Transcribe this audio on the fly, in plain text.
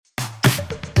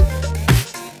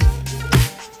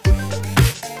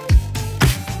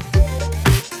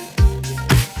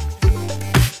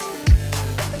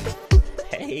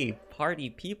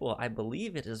party people. I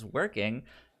believe it is working.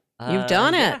 You've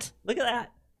done it. Look at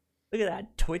that. Look at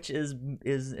that. Twitch is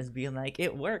being like,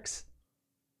 it works.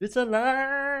 It's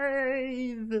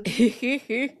alive.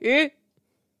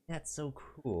 That's so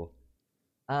cool.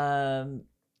 Yeah,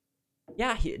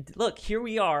 look, here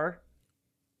we are,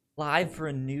 live for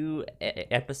a new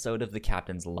episode of the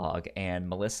Captain's Log, and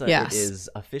Melissa, Yes. It is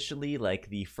officially like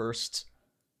the first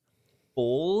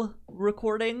full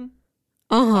recording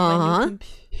on my new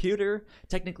computer.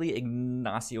 Technically,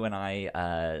 Ignacio and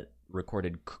I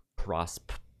recorded cross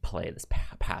play this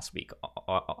past week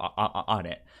on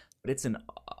it, but it's an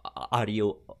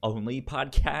audio only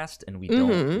podcast, and we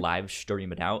don't live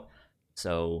stream it out,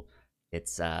 so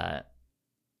it's not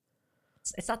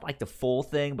like the full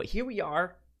thing. But here we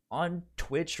are on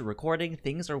Twitch recording.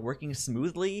 Things are working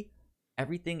smoothly.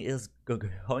 Everything is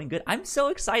going good. I'm so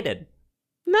excited.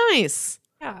 Nice.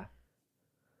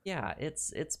 Yeah,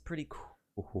 it's pretty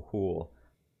cool.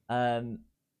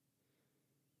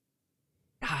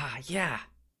 Yeah.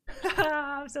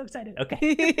 I'm so excited.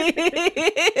 Okay.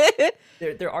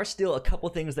 There are still a couple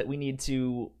things that we need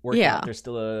to work out. There's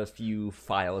still a few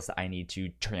files that I need to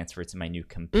transfer to my new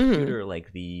computer,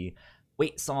 like the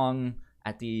wait song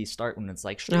at the start when it's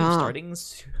like stream starting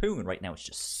soon. Right now it's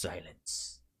just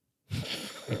silence.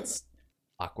 It's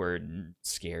awkward and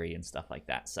scary and stuff like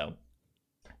that. So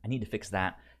I need to fix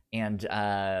that. And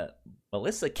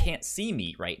Melissa can't see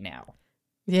me right now.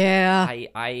 Yeah.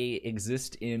 I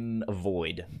exist in a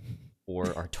void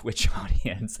for our Twitch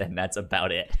audience, and that's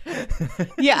about it.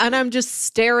 Yeah, and I'm just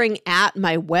staring at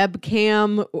my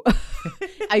webcam.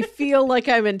 I feel like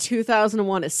I'm in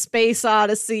 2001: A Space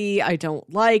Odyssey. I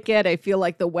don't like it. I feel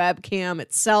like the webcam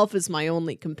itself is my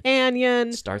only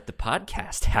companion. Start the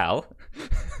podcast, Hal.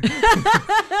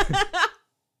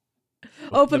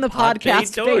 Open the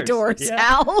podcast bay doors,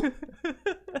 Hal.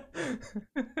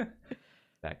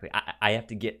 Exactly. I have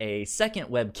to get a second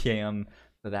webcam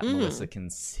so that Melissa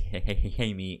can see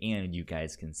me and you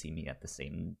guys can see me at the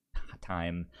same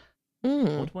time.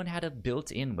 Old one had a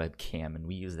built-in webcam, and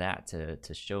we use that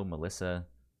to show Melissa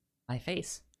my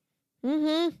face.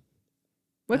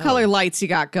 What color lights you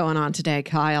got going on today,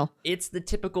 Kyle? It's the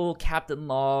typical Captain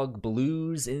Log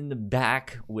blues in the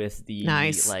back with the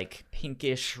like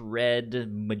pinkish red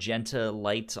magenta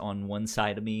light on one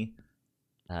side of me.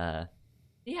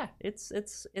 Yeah, it's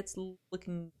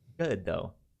looking good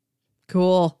though.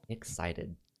 Cool.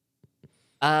 Excited.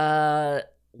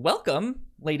 Welcome,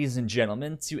 ladies and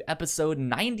gentlemen, to episode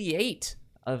 98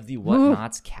 of the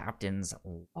Whatnots Captain's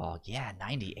Log. Yeah,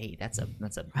 98. That's a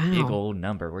big old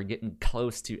number. We're getting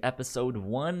close to episode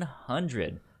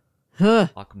 100.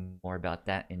 Talk more about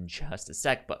that in just a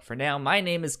sec. But for now, my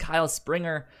name is Kyle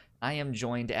Springer. I am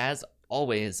joined, as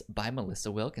always, by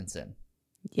Melissa Wilkinson.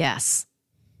 Yes.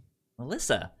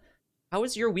 Melissa, how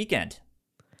was your weekend?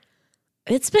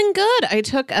 It's been good. I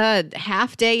took a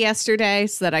half day yesterday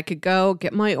so that I could go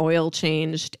get my oil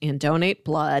changed and donate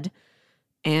blood.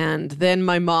 And then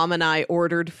my mom and I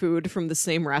ordered food from the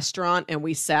same restaurant, and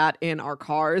we sat in our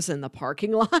cars in the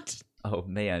parking lot. Oh,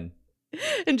 man.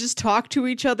 And just talked to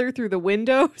each other through the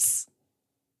windows.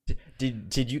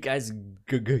 Did you guys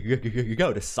go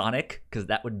to Sonic? Because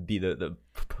that would be the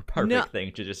perfect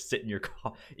thing to just sit in your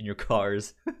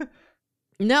cars.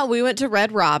 No, we went to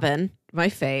Red Robin, my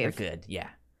fave. They're good, yeah.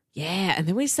 Yeah, and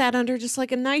then we sat under just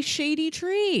like a nice shady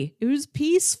tree. It was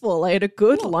peaceful. I had a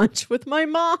good lunch with my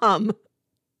mom.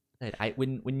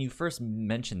 When you first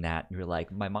mentioned that, you were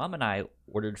like, my mom and I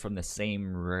ordered from the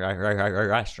same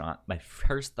restaurant. My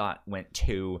first thought went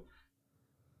to,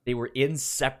 they were in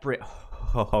separate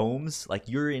homes. Like,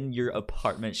 you're in your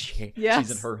apartment, she's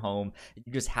in her home.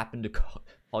 You just happened to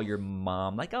call your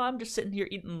mom, like, oh, I'm just sitting here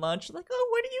eating lunch. Like, oh,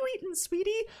 what are you eating,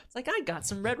 sweetie? It's like, I got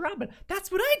some Red Robin. That's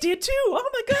what I did too. Oh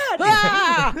my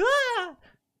god.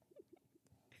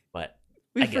 But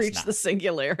we've reached the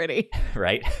singularity,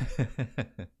 right?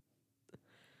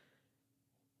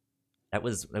 That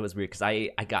was weird because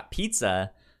I got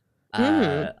pizza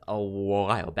a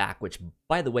while back, which,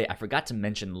 by the way, I forgot to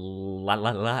mention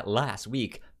last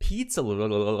week. Pizza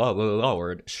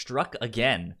Lord struck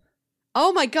again.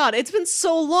 Oh my god, it's been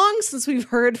so long since we've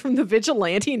heard from the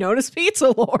vigilante known as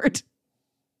Pizza Lord.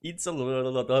 Pizza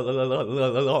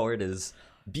Lord is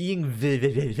being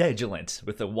vigilant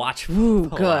with a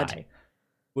watchful eye.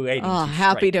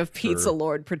 Happy to have Pizza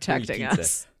Lord protecting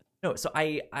us. No, so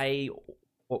I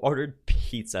ordered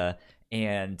pizza,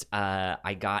 and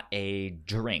I got a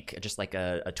drink, just like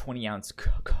a 20-ounce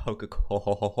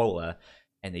Coca-Cola,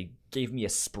 and they gave me a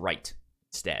Sprite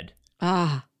instead.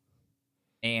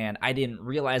 And I didn't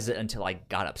realize it until I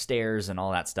got upstairs and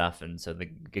all that stuff, and so the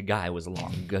guy was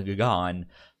long gone.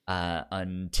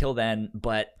 until then.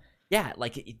 But yeah,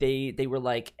 like they were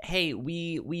like, hey,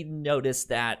 we noticed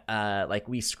that like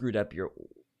we screwed up your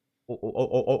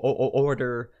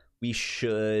order. We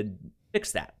should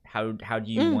fix that. How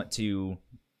do you want to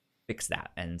fix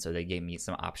that? And so they gave me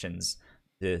some options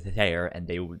there, and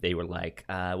they were like,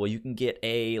 well, you can get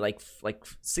a like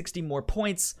 60 more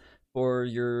points for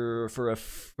a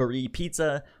free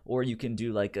pizza, or you can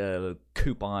do like a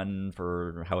coupon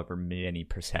for however many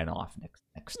 % off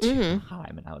next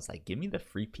time. And I was like, give me the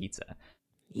free pizza.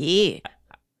 Yeah.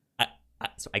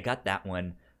 So I got that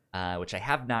one, which I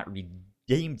have not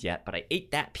redeemed yet, but I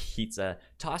ate that pizza,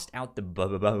 tossed out the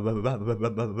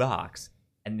box,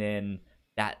 and then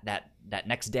that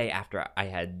next day after I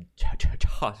had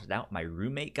tossed it out, my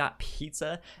roommate got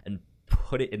pizza and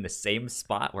put it in the same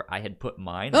spot where I had put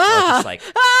mine. So I was just like,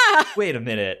 wait a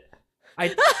minute.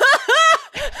 Like,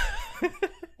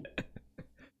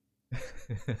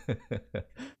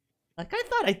 I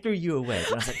thought I threw you away.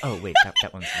 But I was like, oh, wait,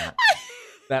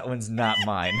 that one's not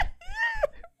mine.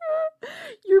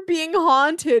 You're being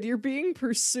haunted. You're being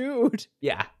pursued.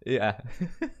 Yeah. It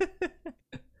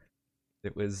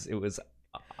was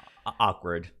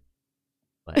awkward.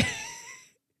 But,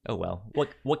 oh well.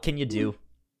 What can you do?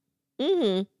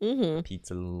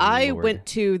 Pizza Lord. I went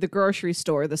to the grocery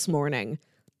store this morning.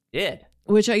 Did?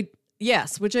 Which I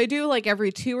do like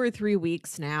every 2 or 3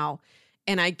 weeks now.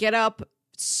 And I get up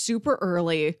super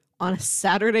early on a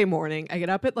Saturday morning. I get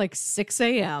up at like 6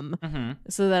 a.m.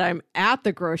 So that I'm at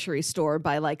the grocery store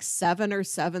by like 7 or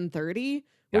 7:30,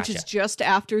 which is just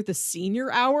after the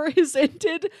senior hour has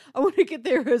ended. I want to get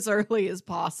there as early as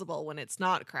possible when it's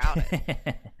not crowded.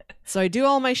 So I do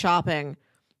all my shopping.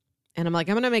 And I'm like,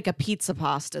 I'm going to make a pizza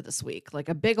pasta this week, like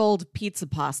a big old pizza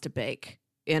pasta bake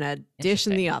in a dish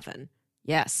in the oven.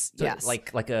 Yes, so yes.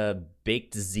 Like a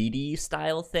baked ziti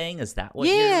style thing? Is that what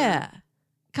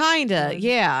Kinda,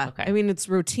 yeah. Okay. I mean, it's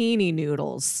rotini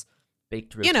noodles.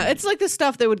 Baked rotini. You know, it's like the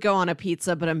stuff that would go on a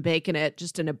pizza, but I'm baking it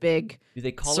just in a big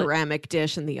ceramic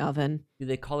dish in the oven. Do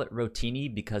they call it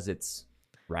rotini because it's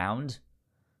round?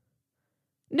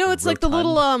 No, it's like the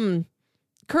little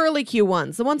curly Q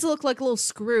ones. The ones that look like little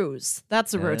screws.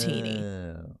 That's a rotini.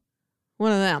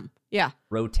 One of them. Yeah.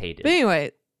 Rotated. But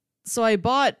anyway, so I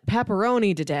bought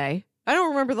pepperoni today. I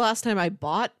don't remember the last time I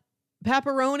bought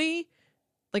pepperoni.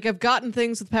 Like, I've gotten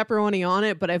things with pepperoni on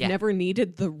it, but I've never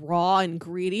needed the raw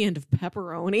ingredient of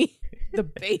pepperoni. The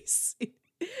base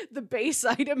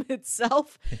item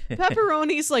itself.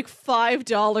 Pepperoni's like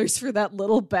 $5 for that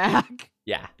little bag.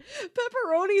 Yeah.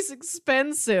 Pepperoni's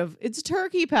expensive. It's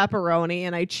turkey pepperoni,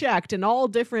 and I checked, and all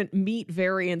different meat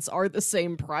variants are the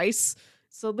same price.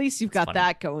 So at least you've got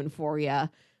that going for you. I'm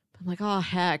like, oh,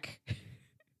 heck.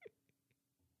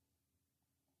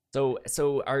 So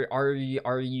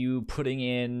are you putting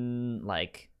in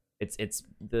like it's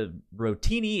the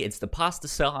rotini, it's the pasta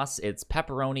sauce, it's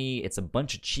pepperoni, it's a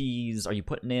bunch of cheese. Are you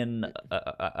putting in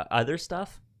other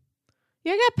stuff?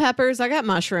 Yeah, I got peppers. I got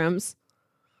mushrooms.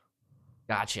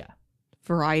 Gotcha.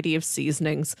 Variety of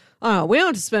seasonings. Oh, we don't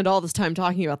have to spend all this time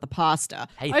talking about the pasta.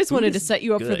 Hey, I just wanted to set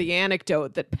you up good. for the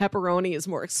anecdote that pepperoni is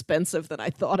more expensive than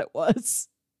I thought it was.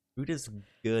 Food is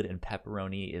good, and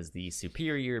pepperoni is the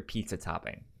superior pizza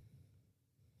topping.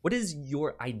 What is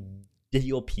your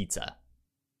ideal pizza?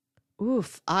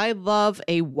 Oof, I love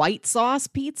a white sauce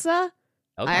pizza.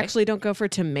 Okay. I actually don't go for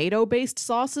tomato-based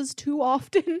sauces too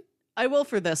often. I will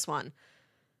for this one.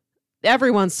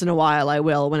 Every once in a while I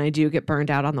will when I do get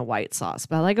burned out on the white sauce.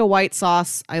 But I like a white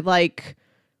sauce. I like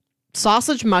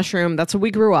sausage mushroom. That's what we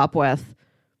grew up with.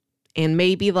 And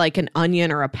maybe like an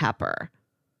onion or a pepper.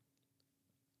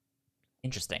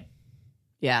 Interesting.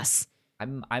 Yes.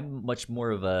 I'm much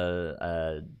more of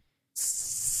a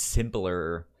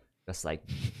simpler, just like,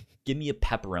 give me a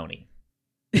pepperoni.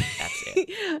 That's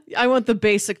it. I want the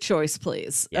basic choice,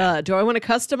 please. Yeah. Do I want to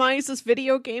customize this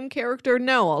video game character?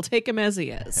 No, I'll take him as he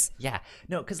is. Yeah.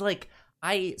 No, because like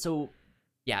pepperoni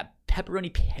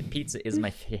pizza is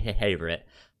my favorite.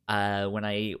 When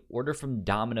I order from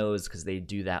Domino's, because they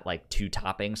do that like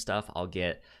 2-topping stuff, I'll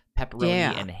get pepperoni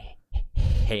and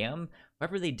ham.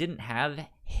 However, they didn't have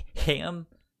ham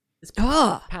this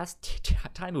past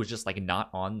time. It was just like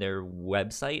not on their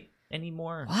website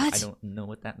anymore. What? I don't know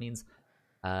what that means.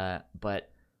 But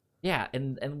yeah,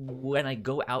 and when I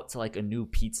go out to like a new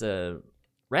pizza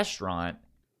restaurant,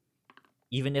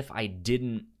 even if I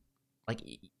didn't like,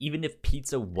 even if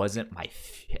pizza wasn't my,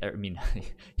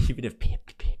 even if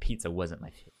pizza wasn't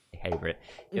my favorite,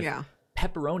 if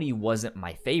pepperoni wasn't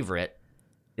my favorite,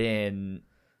 then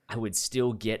I would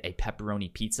still get a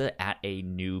pepperoni pizza at a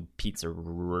new pizza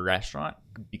restaurant,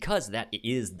 because that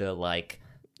is the like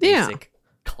basic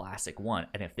classic one.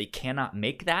 And if they cannot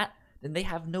make that, then they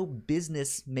have no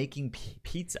business making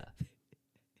pizza.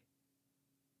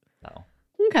 So.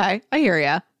 Okay, I hear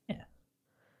ya. Yeah.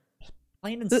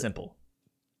 Plain and simple.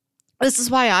 This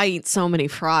is why I eat so many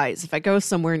fries. If I go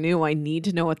somewhere new, I need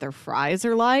to know what their fries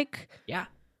are like. Yeah.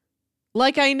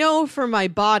 Like, I know for my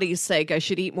body's sake, I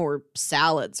should eat more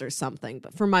salads or something.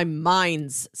 But for my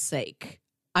mind's sake,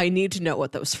 I need to know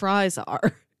what those fries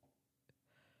are.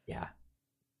 Yeah.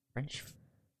 French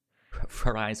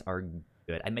fries are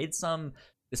good. I made some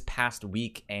this past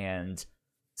week and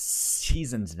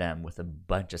seasoned them with a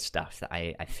bunch of stuff that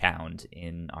I found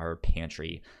in our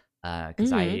pantry.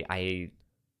 Because I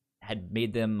had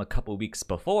made them a couple weeks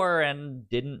before and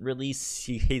didn't really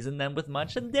season them with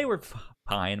much, and they were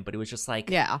fine, but it was just like,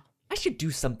 yeah, I should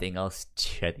do something else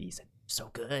to these.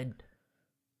 So good.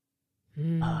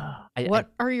 What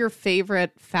are your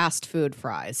favorite fast food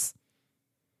fries?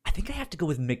 I think I have to go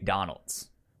with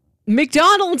McDonald's.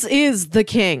 McDonald's is the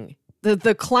king,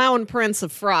 the clown prince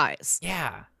of fries.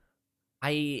 Yeah,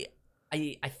 I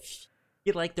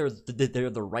feel like they're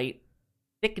the right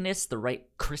thickness, the right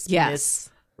crispiness. Yes.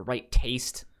 The right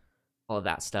taste, all of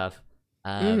that stuff.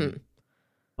 But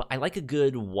I like a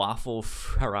good waffle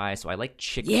fry, so I like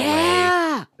Chick-fil-A.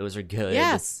 Yeah! Those are good.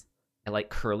 Yes. I like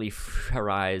curly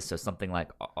fries, so something like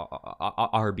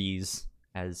Arby's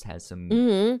has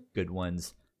some good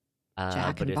ones.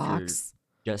 Jack but in if Box.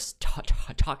 you're just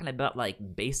talking about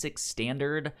like basic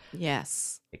standard,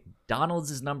 yes,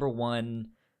 McDonald's is number one,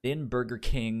 then Burger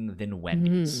King, then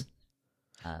Wendy's.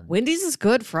 Wendy's is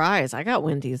good fries. I got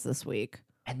Wendy's this week.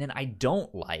 And then I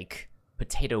don't like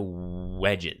potato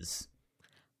wedges.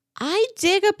 I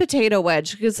dig a potato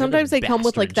wedge because sometimes they come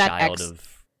with like that child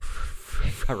of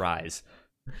fries.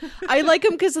 I like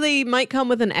them because they might come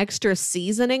with an extra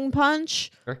seasoning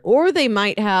punch, Sure. or they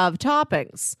might have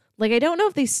toppings. Like, I don't know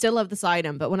if they still have this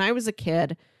item, but when I was a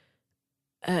kid,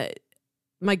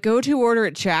 my go-to order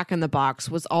at Jack in the Box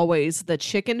was always the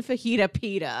chicken fajita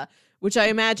pita, which I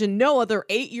imagine no other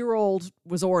 8-year-old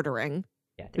was ordering.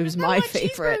 Yeah, it was my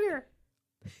favorite.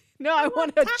 No, I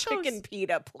want a chicken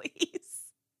pita, please.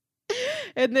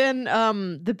 And then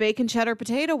the bacon cheddar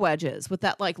potato wedges with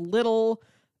that like little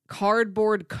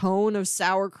cardboard cone of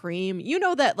sour cream. You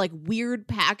know that like weird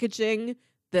packaging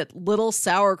that little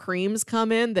sour creams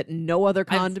come in that no other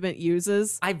condiment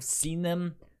uses? I've seen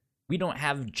them. We don't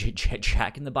have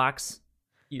Jack in the Box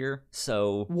here,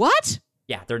 so... What?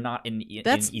 Yeah, they're not in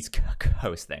East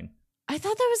Coast thing. I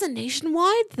thought that was a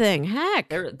nationwide thing. Heck.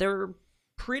 They're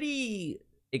pretty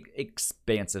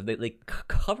expansive. They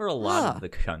cover a lot of the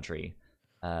country.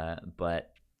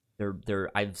 But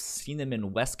I've seen them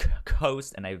in West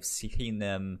Coast, and I've seen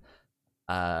them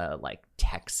like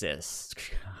Texas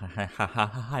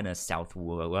and a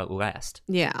Southwest.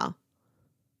 Yeah.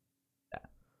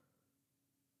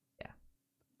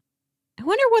 I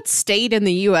wonder what state in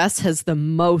the U.S. has the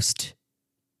most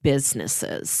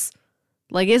businesses.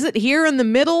 Like, is it here in the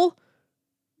middle?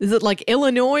 Is it like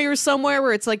Illinois or somewhere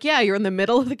where it's like, yeah, you're in the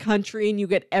middle of the country and you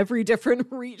get every different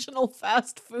regional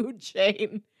fast food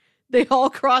chain. They all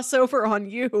cross over on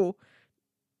you.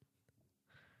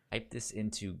 Type this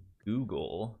into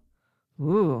Google.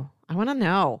 Ooh, I want to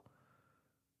know.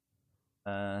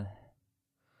 I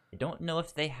don't know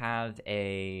if they have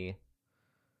a...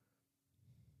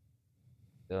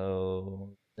 So,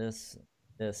 this...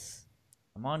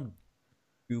 I'm on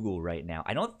Google right now.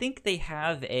 I don't think they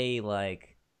have a,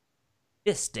 like,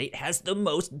 this state has the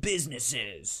most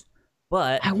businesses.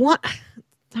 But I want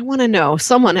to know.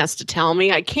 Someone has to tell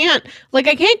me. I can't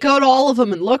go to all of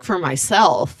them and look for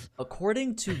myself.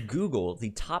 According to Google, the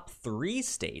top 3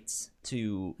 states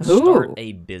to start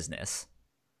a business.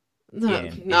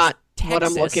 Not what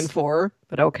I'm looking for,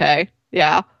 but okay.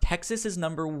 Yeah. Texas is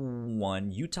number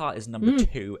 1, Utah is number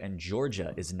 2, and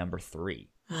Georgia is number 3.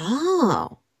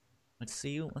 Oh. Let's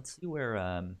see where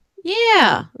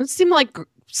yeah, it seemed like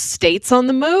states on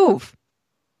the move.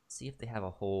 See if they have a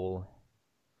whole...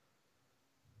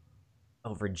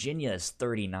 Oh, Virginia is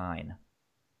 39.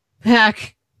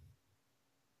 Heck.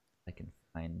 I can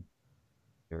find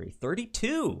Missouri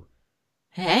 32.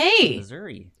 Hey.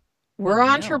 Missouri. We're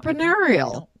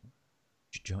entrepreneurial.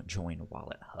 Join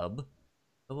Wallet Hub.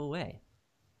 Go away.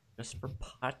 Just for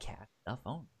podcast stuff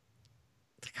only.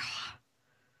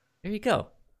 There you go.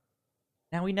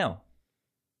 Now we know.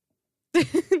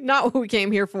 Not what we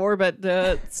came here for, but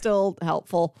still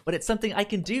helpful. But it's something I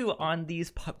can do on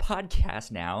these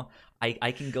podcasts now.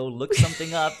 I can go look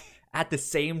something up at the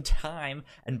same time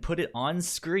and put it on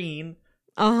screen.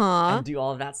 And do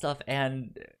all of that stuff,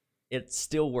 and it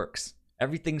still works.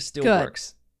 Everything still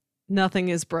works. Nothing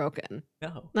is broken.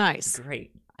 No. Nice.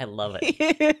 Great. I love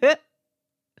it.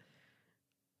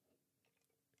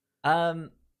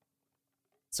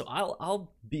 So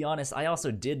I'll be honest. I also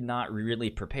did not really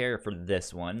prepare for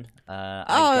this one. I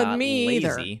got me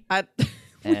lazy, either.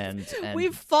 and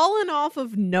we've fallen off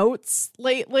of notes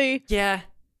lately. Yeah,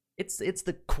 it's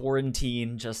the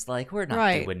quarantine. Just like we're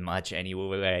not doing much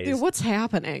anyways. Dude, what's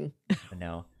happening?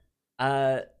 No.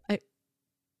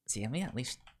 See, let me at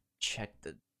least check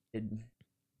did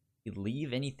you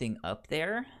leave anything up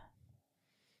there?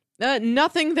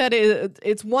 Nothing that is.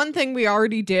 It's one thing we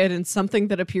already did, and something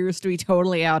that appears to be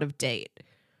totally out of date.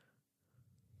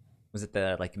 Was it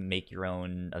the make your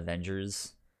own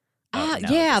Avengers? No,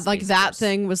 like that Force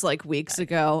thing was like weeks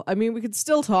ago. I mean, we could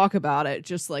still talk about it.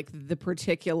 Just like the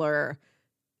particular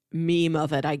meme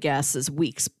of it, I guess, is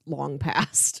weeks long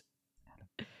past.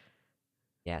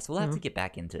 Yeah, so we'll have to get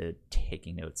back into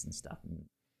taking notes and stuff, and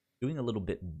doing a little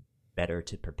bit better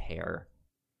to prepare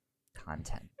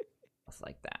content.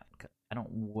 Like that. I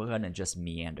don't want to just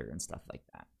meander and stuff like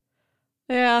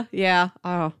that. Yeah.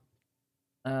 Oh.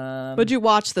 What'd you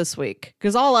watch this week?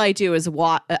 Because all I do is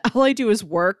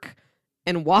work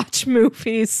and watch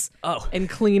movies. And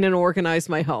clean and organize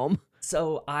my home.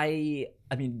 So I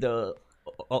mean the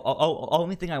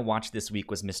only thing I watched this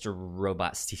week was Mr.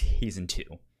 Robot season 2,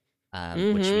 which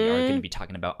we are going to be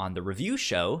talking about on the review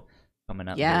show coming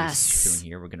up very soon.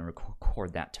 Here, we're going to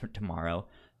record that tomorrow.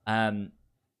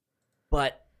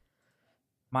 But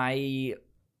my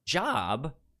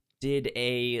job did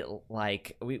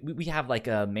we have like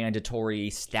a mandatory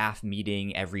staff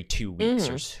meeting every 2 weeks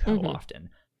or so often.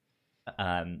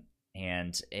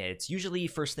 And it's usually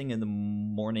first thing in the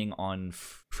morning on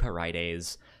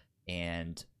Fridays.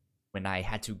 And when I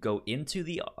had to go into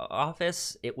the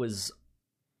office, it was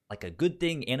like a good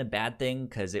thing and a bad thing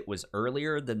because it was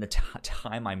earlier than the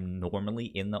time I'm normally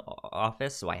in the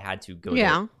office. So I had to go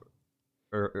there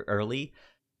early,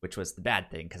 which was the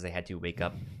bad thing because I had to wake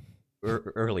up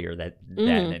earlier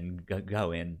then and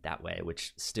go in that way,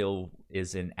 which still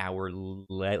is an hour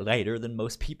later than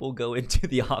most people go into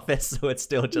the office. So it's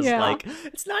still just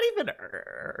it's not even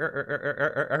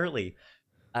early.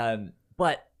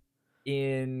 But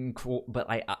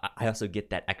I also get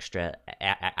that extra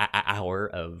hour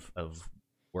of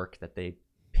work that they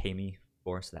pay me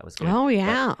for, so that was good. Oh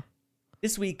yeah. But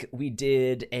this week we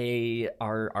did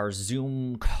our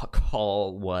Zoom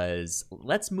call was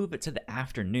let's move it to the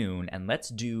afternoon and let's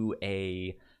do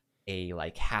a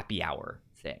like happy hour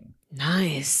thing.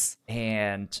 Nice.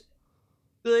 And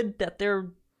good that they're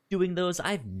doing those.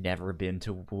 I've never been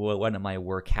to one of my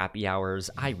work happy hours.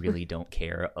 I really don't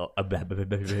care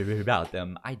about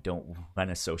them. I don't want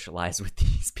to socialize with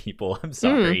these people. I'm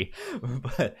sorry.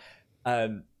 But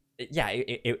yeah,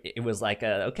 it was like,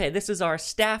 okay, this is our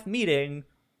staff meeting,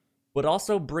 but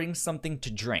also bring something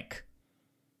to drink.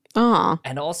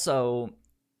 And also,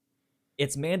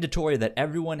 it's mandatory that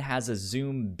everyone has a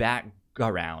Zoom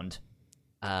background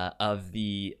of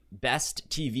the best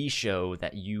TV show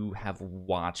that you have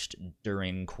watched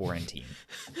during quarantine.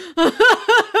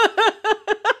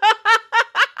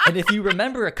 And if you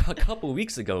remember a couple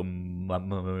weeks ago,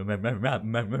 Melissa,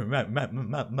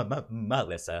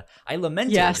 I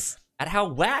lamented at how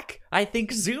whack I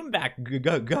think Zoom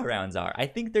backgrounds are. I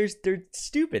think they're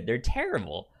stupid. They're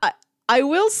terrible. I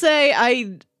will say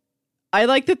I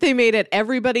like that they made it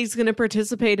everybody's going to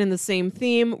participate in the same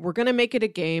theme. We're going to make it a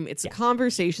game. It's a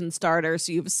conversation starter,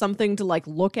 so you have something to like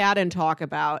look at and talk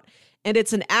about. And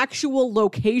it's an actual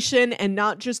location and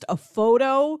not just a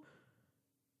photo.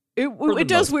 It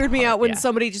does weird me out when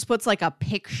somebody just puts like a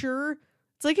picture.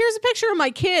 It's like, here's a picture of my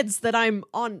kids that I'm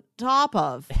on top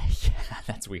of. Yeah,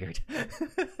 that's weird.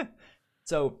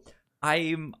 So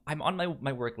I'm on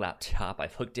my work laptop.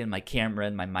 I've hooked in my camera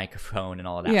and my microphone and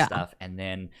all of that stuff. And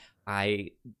then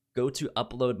I go to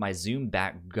upload my Zoom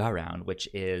background, which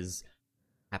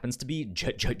happens to be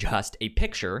just a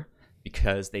picture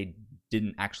because they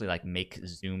didn't actually like make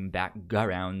Zoom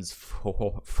backgrounds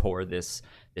for this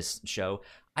show.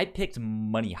 I picked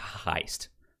Money Heist.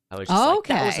 I was just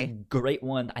that was a great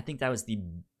one. I think that was the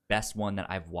best one that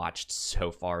I've watched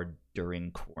so far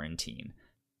during quarantine.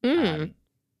 And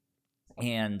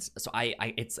so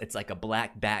it's like a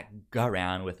black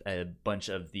background with a bunch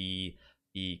of the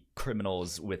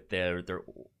criminals with their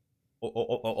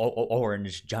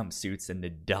orange jumpsuits and the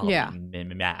dolly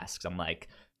masks. I'm like,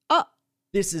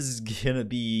 this is gonna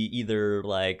be either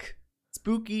like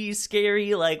spooky,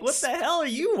 scary, like what the hell are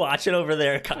you watching over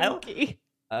there, Kyle?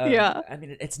 I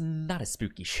mean, it's not a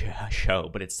spooky show,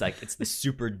 but it's the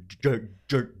super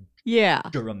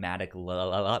dramatic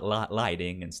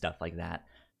lighting and stuff like that.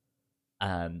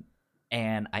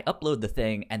 and I upload the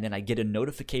thing, and then I get a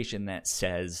notification that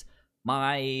says,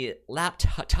 my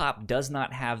laptop does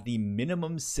not have the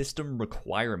minimum system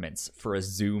requirements for a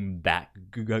Zoom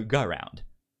background.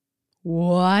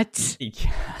 What?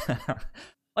 Yeah.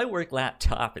 My work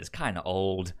laptop is kind of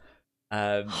old.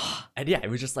 And yeah, it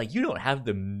was just like, you don't have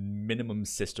the minimum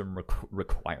system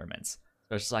requirements.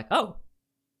 So I was just like, oh,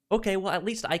 okay, well, at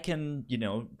least I can,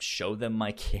 show them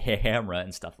my camera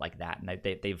and stuff like that. And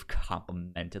they've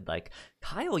complimented, like,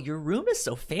 Kyle, your room is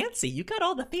so fancy. You got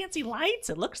all the fancy lights.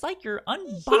 It looks like you're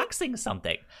unboxing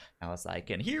something. I was like,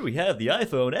 and here we have the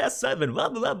iPhone S7, blah,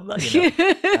 blah, blah, blah.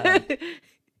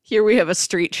 Here we have a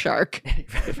Street Shark.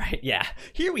 Right, yeah.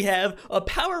 Here we have a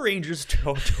Power Rangers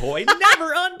toy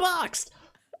never unboxed.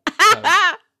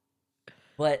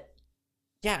 But,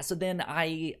 yeah, so then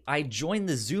I joined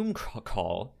the Zoom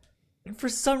call. And for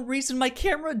some reason, my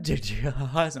camera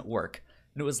doesn't work.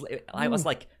 And I was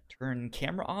like, turn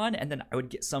camera on, and then I would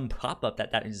get some pop-up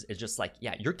that is just like,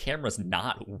 yeah, your camera's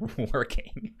not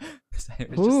working. So it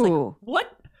was just like,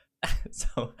 what?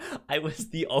 So I was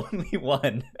the only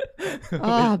one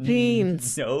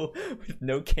beans. with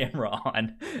no camera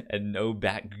on and no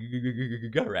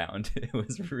background. It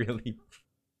was really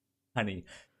funny.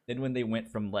 Then when they went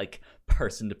from like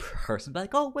person to person,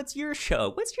 like, oh, what's your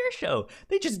show? What's your show?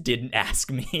 They just didn't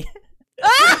ask me. They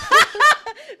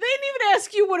didn't even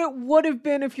ask you what it would have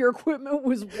been if your equipment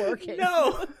was working.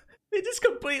 No, they just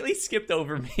completely skipped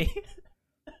over me.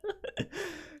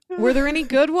 Were there any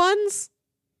good ones?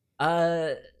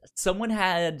 Someone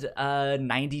had a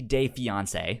 90-Day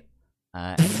Fiancé,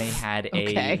 and they had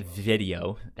a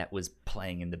video that was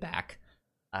playing in the back.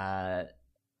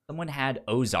 Someone had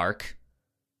Ozark.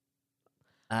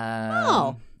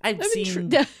 I've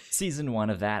seen season 1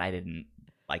 of that. I didn't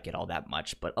like it all that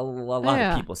much, but a lot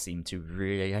of people seem to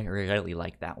really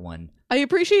like that one. I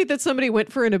appreciate that somebody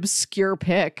went for an obscure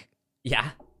pick. Yeah.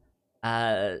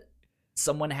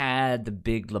 Someone had The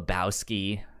Big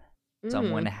Lebowski.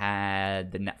 Someone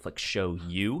had the Netflix show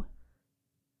You.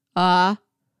 What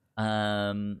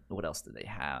else did they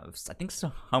have? I think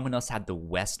someone else had The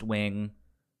West Wing.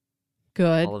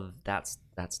 Good. All of that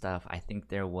stuff. I think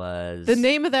there was... The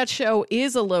name of that show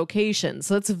is a location,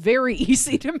 so it's very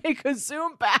easy to make a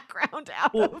Zoom background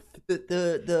out of.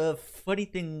 The funny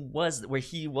thing was where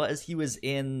he was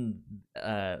in...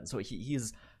 So he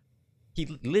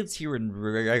lives here in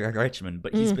Richmond,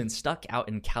 but he's been stuck out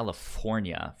in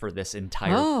California for this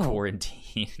entire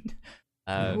quarantine,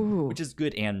 which is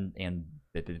good and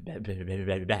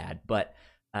bad. But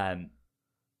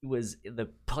it was the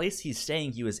place he's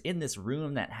staying. He was in this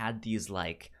room that had these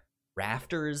like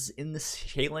rafters in the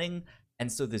ceiling,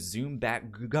 and so the Zoom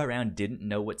background didn't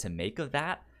know what to make of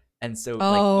that, and so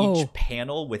like each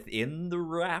panel within the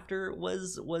rafter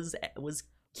was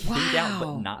keyed out,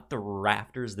 but not the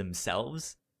rafters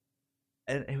themselves,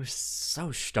 and it was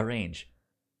so strange.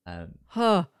 But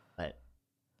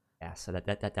yeah, so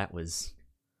that was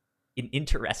an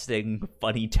interesting,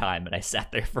 funny time, and I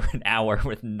sat there for an hour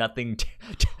with nothing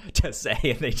to say,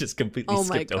 and they just completely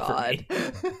skipped over me.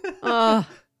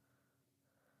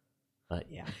 But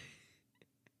yeah,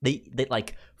 they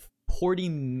like 40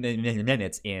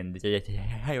 minutes in,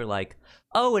 they were like,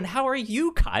 oh, and how are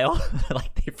you, Kyle?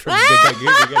 Like, they forgot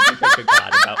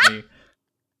about me.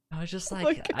 I was just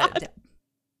like,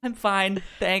 I'm fine.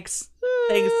 Thanks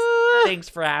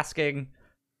for asking.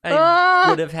 I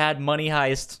would have had Money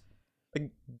Heist.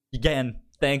 Again,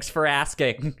 thanks for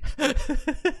asking.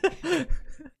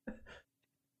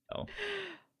 Oh.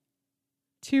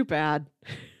 Too bad.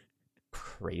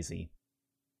 Crazy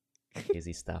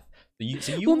stuff.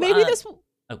 Well, maybe this will...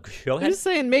 Oh, go ahead. I'm just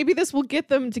saying, maybe this will get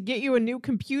them to get you a new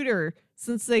computer,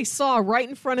 since they saw right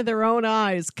in front of their own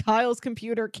eyes Kyle's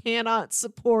computer cannot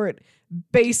support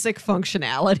basic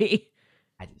functionality.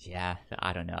 I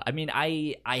don't know. I mean,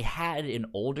 I had an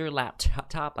older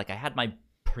laptop. Like, I had my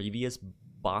previous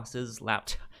boss's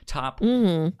laptop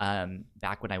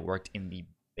back when I worked in the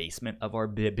basement of our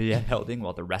building,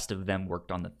 while the rest of them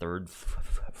worked on the third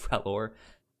floor.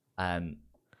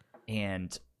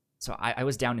 And so I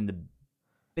was down in the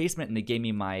basement, and they gave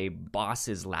me my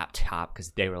boss's laptop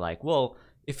because they were like, well,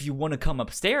 if you want to come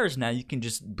upstairs now, you can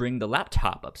just bring the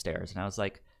laptop upstairs. And I was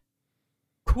like,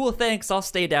 cool, thanks, I'll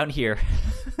stay down here.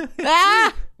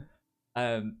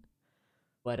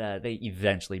 But they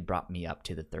eventually brought me up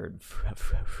to the third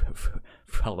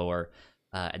floor,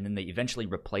 and then they eventually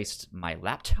replaced my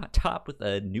laptop with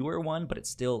a newer one, but it's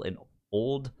still an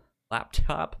old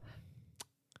laptop.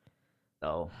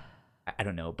 So I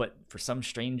don't know, but for some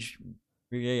strange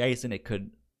reason, it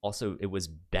was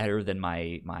better than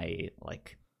my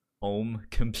like home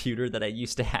computer that I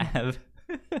used to have.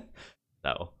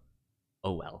 though.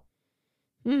 Oh well.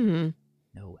 Mm-hmm.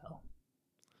 Oh well.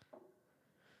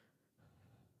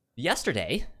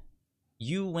 Yesterday,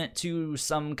 you went to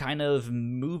some kind of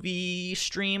movie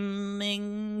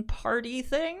streaming party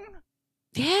thing?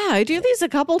 Yeah, I do these a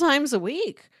couple times a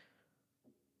week.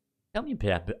 Tell me a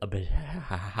bit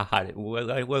about it.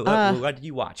 What did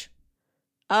you watch?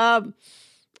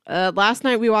 Last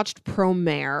night we watched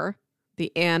Promare,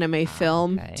 the anime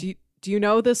film. Okay. Do you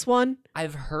know this one?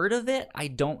 I've heard of it. I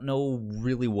don't know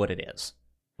really what it is,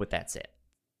 but that's it.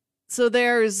 So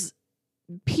there's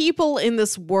people in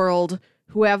this world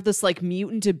who have this like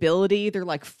mutant ability. They're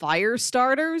like fire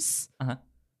starters. Uh-huh.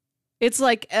 It's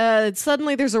like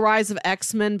suddenly there's a rise of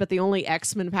X-Men, but the only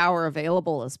X-Men power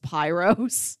available is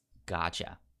pyros.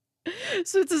 Gotcha.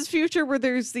 So it's this future where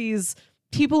there's these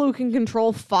people who can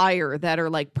control fire that are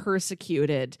like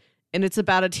persecuted, and it's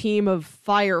about a team of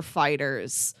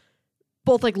firefighters,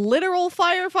 both like literal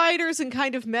firefighters and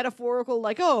kind of metaphorical,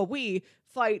 like, oh, we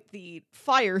fight the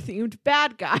fire-themed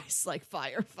bad guys like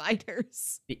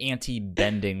firefighters. The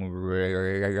anti-bending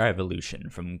revolution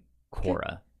from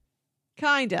Korra.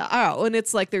 Kinda. Oh, and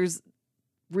it's like there's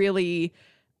really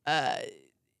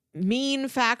mean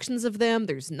factions of them.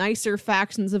 There's nicer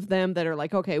factions of them that are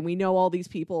like, okay, we know all these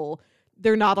people.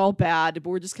 They're not all bad, but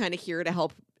we're just kind of here to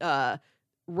help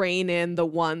rein in the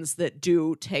ones that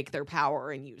do take their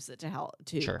power and use it to help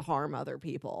harm other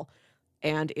people.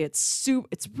 And it's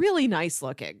really nice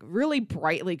looking, really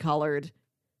brightly colored,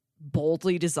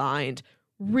 boldly designed,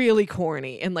 really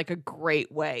corny in like a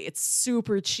great way. It's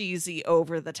super cheesy,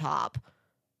 over the top.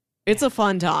 It's a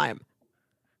fun time.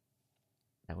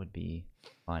 That would be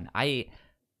fun. I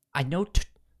know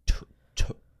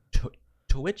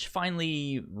Twitch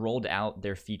finally rolled out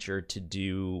their feature to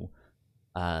do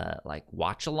like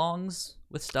watch-alongs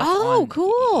with stuff on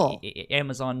cool.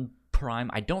 Amazon Prime.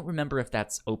 I don't remember if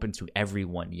that's open to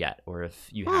everyone yet, or if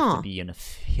you have to be an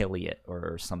affiliate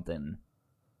or something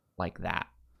like that.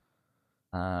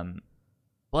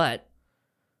 But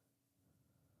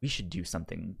we should do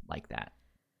something like that.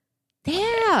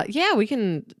 Yeah, we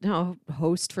can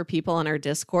host for people on our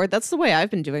Discord. That's the way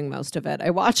I've been doing most of it. I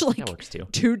watch like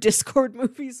 2 Discord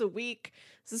movies a week.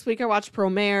 This week I watched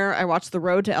Promare. I watched The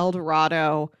Road to El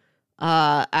Dorado.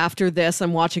 After this,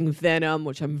 I'm watching Venom,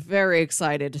 which I'm very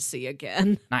excited to see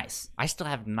again. Nice. I still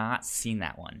have not seen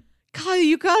that one. God,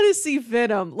 you gotta see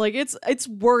Venom. Like it's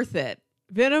worth it.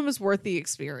 Venom is worth the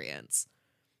experience.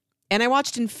 And I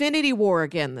watched Infinity War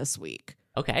again this week.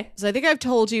 Okay. So I think I've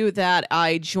told you that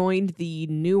I joined the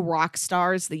New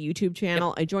Rockstars, the YouTube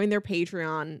channel. Yep. I joined their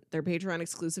Patreon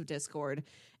exclusive Discord,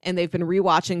 and they've been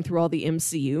rewatching through all the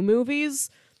MCU movies.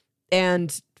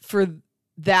 And for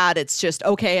that, it's just,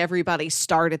 okay, everybody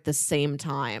start at the same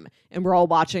time. And we're all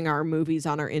watching our movies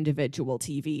on our individual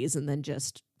TVs and then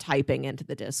just typing into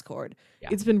the Discord. Yeah.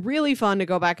 It's been really fun to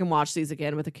go back and watch these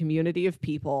again with a community of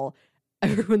people.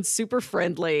 Everyone's super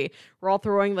friendly. We're all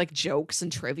throwing like jokes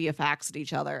and trivia facts at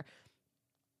each other.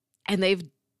 And they've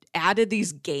added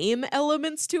these game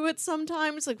elements to it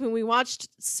sometimes. Like when we watched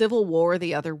Civil War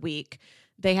the other week,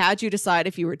 they had you decide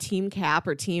if you were Team Cap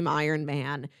or Team Iron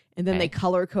Man. And then they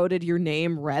color-coded your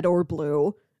name red or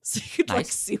blue. So you could like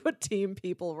see what team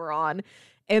people were on.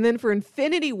 And then for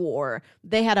Infinity War,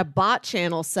 they had a bot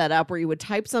channel set up where you would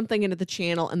type something into the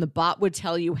channel and the bot would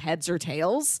tell you heads or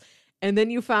tails. And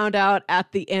then you found out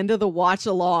at the end of the watch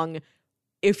along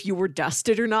if you were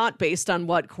dusted or not based on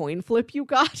what coin flip you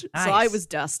got. Nice. So I was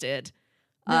dusted.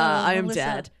 No, I am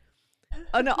dead.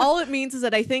 No, all it means is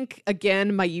that I think,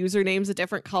 again, my username's a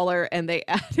different color and they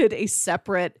added a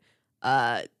separate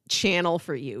channel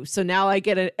for you. So now I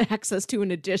get access to an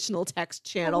additional text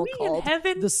channel called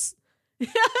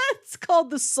it's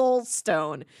called the Soul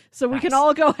Stone. So we can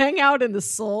all go hang out in the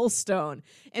Soul Stone.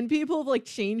 And people have like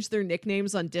changed their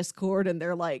nicknames on Discord and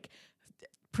they're like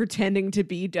pretending to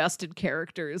be dusted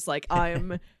characters. Like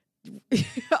I'm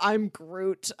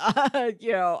Groot,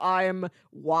 I'm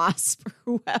Wasp or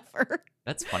whoever.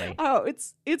 That's funny. Oh,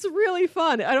 it's really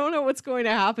fun. I don't know what's going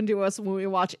to happen to us when we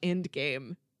watch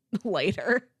Endgame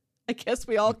later. I guess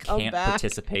we all come can't back.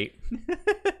 Participate.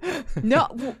 No,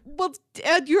 well,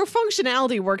 your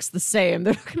functionality works the same.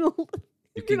 They're not gonna.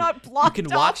 You're not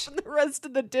blocked off from the rest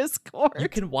of the Discord. You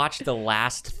can watch the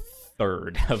last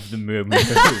third of the movie when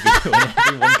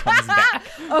everyone comes back.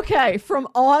 Okay, from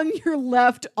on your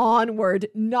left onward,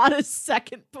 not a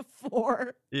second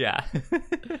before. Yeah.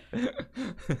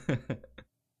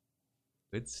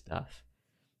 Good stuff.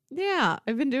 Yeah,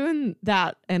 I've been doing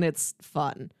that, and it's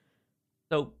fun.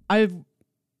 So you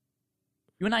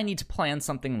and I need to plan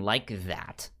something like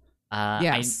that.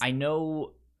 Yes. I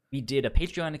know we did a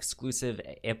Patreon exclusive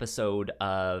episode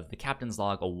of the Captain's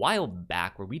Log a while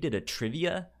back where we did a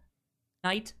trivia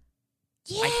night.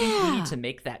 Yeah. I think we need to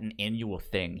make that an annual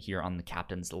thing here on the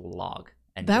Captain's Log.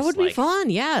 And that would be fun,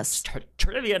 yes.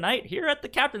 Trivia night here at the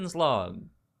Captain's Log.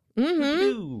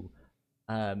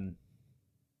 Mm-hmm.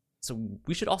 So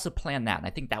we should also plan that, and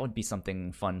I think that would be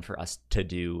something fun for us to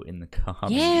do in the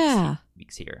coming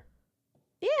weeks here.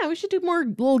 Yeah, we should do more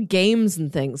little games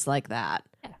and things like that.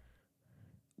 Yeah.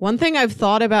 One thing I've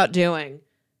thought about doing,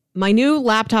 my new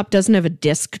laptop doesn't have a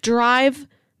disk drive,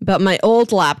 but my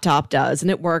old laptop does,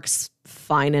 and it works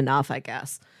fine enough, I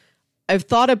guess. I've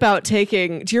thought about do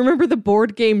you remember the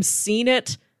board game Seen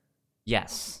It?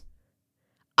 Yes.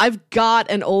 I've got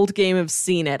an old game of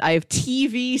Seen It. I have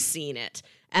TV Seen It.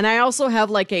 And I also have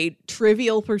like a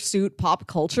Trivial Pursuit pop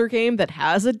culture game that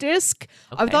has a disc.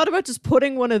 Okay. I've thought about just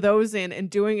putting one of those in and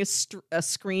doing a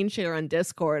screen share on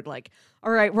Discord. Like,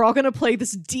 all right, we're all going to play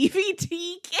this DVD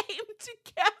game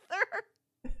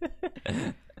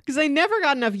together. Because I never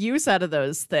got enough use out of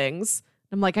those things.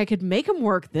 I'm like, I could make them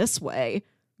work this way.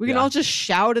 We can all just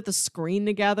shout at the screen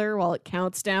together while it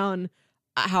counts down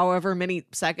however many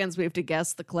seconds we have to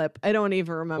guess the clip. I don't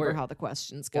even remember how the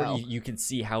questions go. Or you can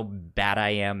see how bad I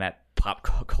am at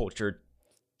pop culture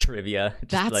trivia.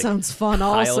 That sounds fun.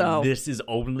 Kyle, also, this is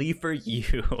only for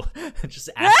you. Just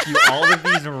ask you all of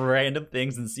these random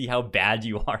things and see how bad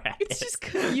you are at it. It's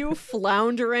just you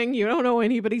floundering. You don't know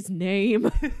anybody's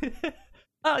name.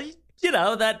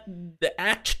 The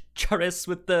actress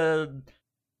with the...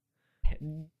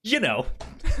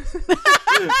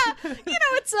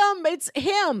 it's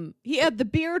him. He had the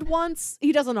beard once.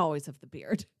 He doesn't always have the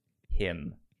beard.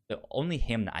 Him. The only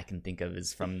him that I can think of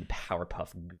is from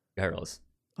Powerpuff Girls.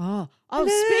 Oh,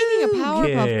 speaking of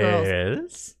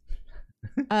Powerpuff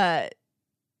Girls,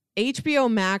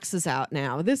 HBO Max is out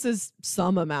now. This is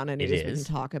some amount of news we can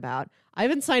talk about. I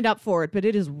haven't signed up for it, but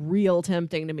it is real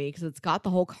tempting to me because it's got the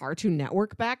whole Cartoon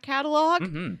Network back catalog.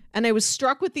 Mm-hmm. And I was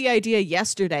struck with the idea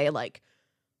yesterday, like,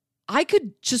 I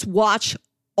could just watch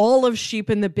all of Sheep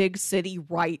in the Big City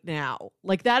right now.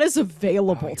 Like, that is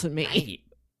available to me. Right.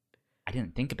 I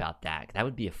didn't think about that. That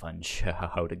would be a fun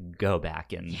show to go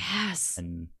back and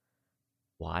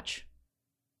watch.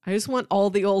 I just want all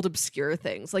the old obscure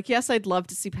things. Like, yes, I'd love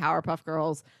to see Powerpuff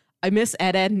Girls. I miss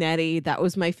Ed, Edd n Eddy. That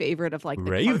was my favorite of like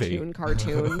the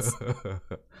cartoons.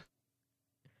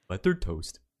 Buttered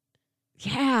toast.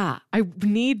 Yeah, I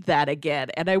need that again.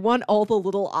 And I want all the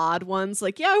little odd ones.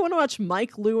 Like, I want to watch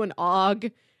Mike, Lou, and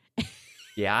Og.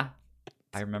 Yeah,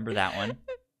 I remember that one.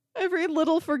 Every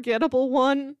little forgettable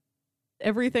one.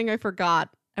 Everything I forgot.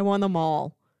 I want them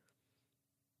all.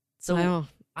 I'm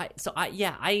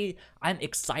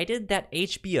excited that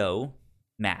HBO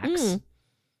Max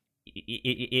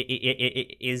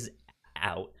is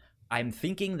out. I'm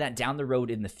thinking that down the road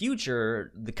in the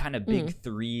future, the kind of big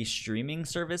three streaming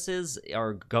services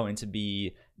are going to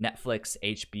be Netflix,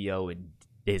 HBO, and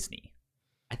Disney.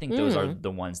 I think those are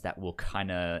the ones that will kind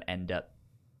of end up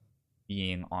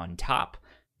being on top,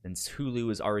 since Hulu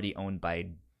is already owned by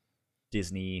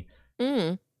Disney.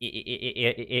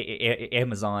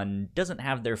 Amazon doesn't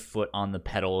have their foot on the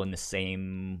pedal in the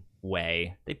same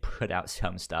way. They put out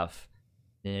some stuff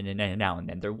now and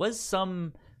then. There was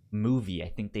some movie I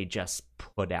think they just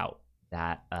put out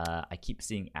that I keep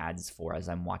seeing ads for as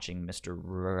I'm watching Mr.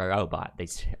 Robot.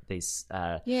 There's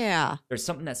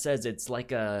something that says it's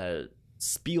like a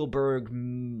Spielberg,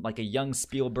 like a young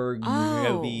Spielberg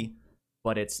movie,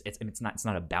 but it's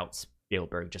not about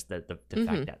Spielberg. Just the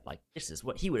fact that like this is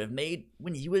what he would have made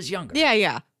when he was younger.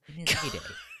 Yeah. In his heyday.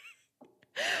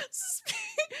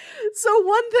 So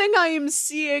one thing I am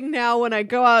seeing now when I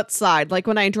go outside, like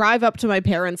when I drive up to my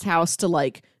parents' house to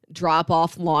like drop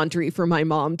off laundry for my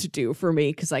mom to do for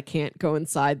me because I can't go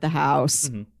inside the house,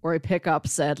 or I pick up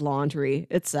said laundry,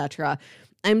 etc.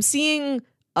 I'm seeing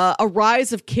a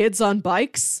rise of kids on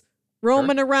bikes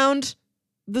roaming around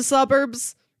the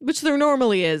suburbs, which there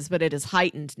normally is, but it is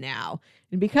heightened now.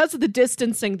 And because of the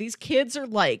distancing, these kids are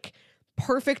like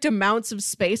perfect amounts of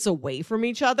space away from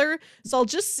each other. So I'll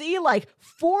just see like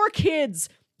 4 kids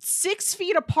 6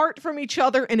 feet apart from each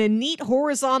other in a neat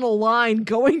horizontal line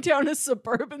going down a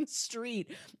suburban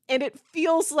street. And it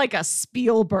feels like a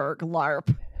Spielberg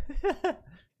LARP.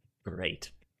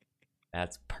 Great.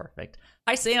 That's perfect.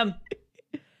 Hi, Sam.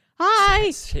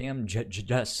 Hi. Sam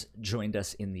just joined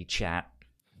us in the chat.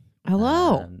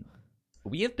 Hello.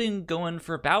 We have been going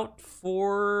for about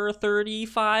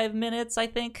 35 minutes, I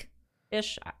think,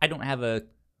 ish. I don't have a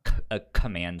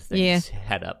command thing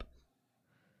set up.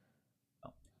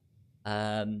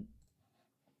 I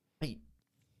think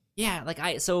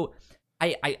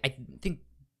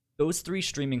those 3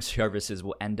 streaming services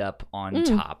will end up on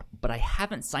top, but I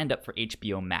haven't signed up for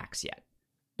HBO Max yet.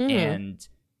 And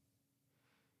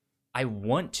I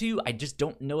want to. I just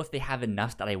don't know if they have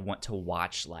enough that I want to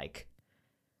watch like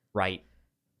right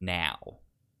now.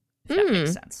 If that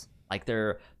makes sense. Like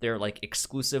they're like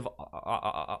exclusive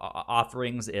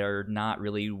offerings are not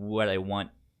really what I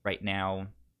want right now.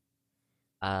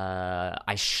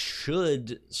 I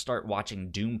should start watching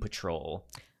Doom Patrol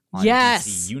on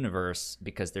DC Universe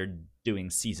because they're doing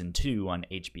season 2 on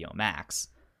HBO Max.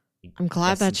 I'm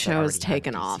glad that show is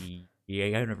taken off.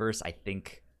 Universe, I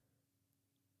think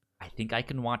I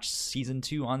can watch season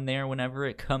 2 on there whenever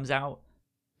it comes out,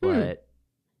 but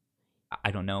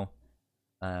I don't know.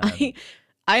 I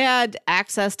had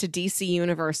access to DC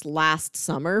Universe last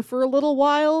summer for a little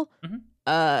while,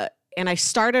 and I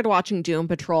started watching Doom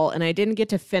Patrol, and I didn't get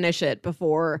to finish it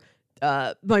before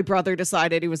my brother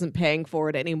decided he wasn't paying for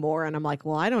it anymore, and I'm like,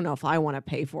 well, I don't know if I want to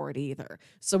pay for it either.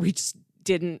 So we just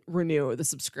didn't renew the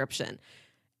subscription.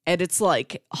 And it's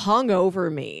like hung over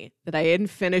me that I hadn't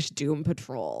finished Doom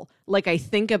Patrol. Like I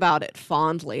think about it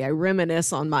fondly. I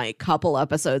reminisce on my couple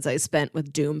episodes I spent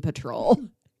with Doom Patrol.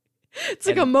 It's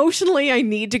like emotionally I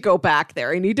need to go back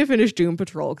there. I need to finish Doom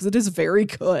Patrol because it is very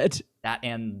good. That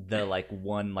and the like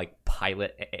one like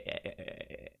pilot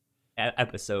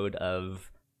episode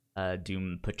of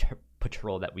Doom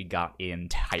Patrol that we got in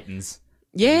Titans.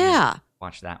 Yeah.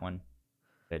 Watch that one.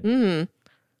 Good.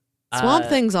 Swamp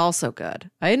Thing's also good.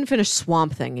 I didn't finish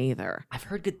Swamp Thing either. I've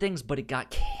heard good things, but it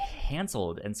got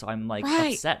canceled, and so I'm like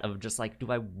upset of just like, do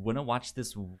I want to watch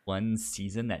this one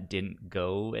season that didn't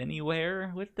go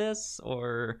anywhere with this,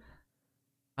 or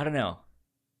I don't know.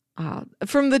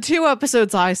 From the 2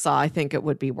 episodes I saw, I think it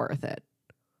would be worth it.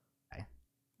 Okay.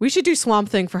 We should do Swamp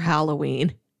Thing for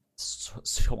Halloween.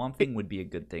 Swamp Thing would be a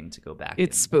good thing to go back.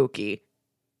 It's spooky.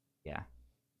 Yeah.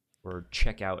 Or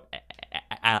check out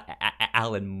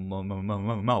Alan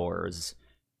Moore's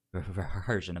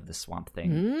version of the Swamp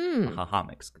Thing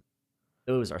comics.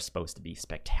 Those are supposed to be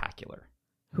spectacular.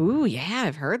 Ooh, yeah,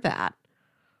 I've heard that.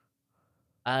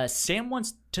 Sam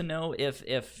wants to know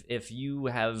if you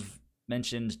have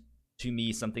mentioned to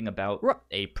me something about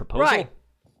a proposal. Right.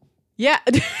 Yeah.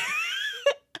 I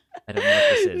don't know what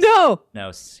this is.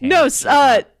 No,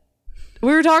 Sam,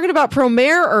 we were talking about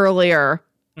Promare earlier.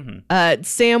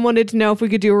 Sam wanted to know if we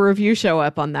could do a review show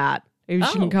up on that. Maybe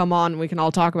she can come on and we can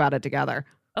all talk about it together.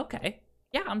 Okay.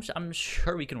 Yeah, I'm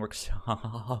sure we can work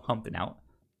something out.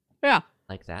 Yeah.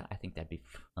 Like that. I think that'd be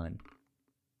fun.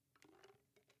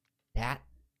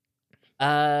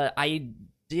 I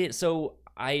did, so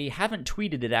I haven't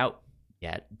tweeted it out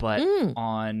yet, but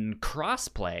on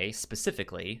Crossplay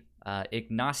specifically,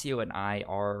 Ignacio and I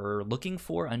are looking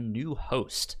for a new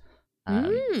host.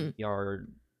 We are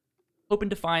hoping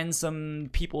to find some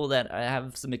people that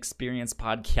have some experience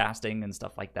podcasting and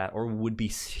stuff like that, or would be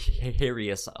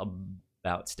serious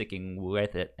about sticking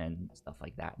with it and stuff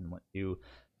like that, and want to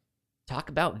talk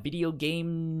about video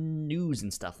game news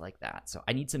and stuff like that. So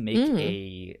I need to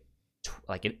make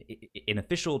an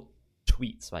official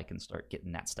tweet so I can start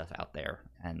getting that stuff out there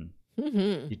and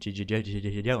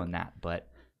doing that. But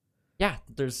yeah,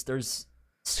 there's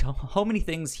so many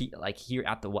things here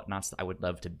at the Whatnots that I would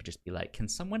love to just be like, can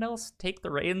someone else take the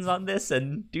reins on this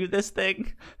and do this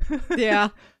thing? Yeah.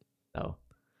 So,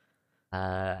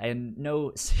 and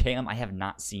no, Sam, I have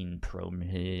not seen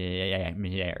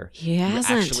Promare. He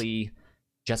hasn't. Actually,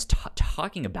 just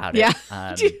talking about it. Yeah,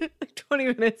 like 20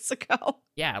 minutes ago.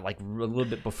 Yeah, like a little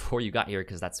bit before you got here,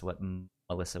 because that's what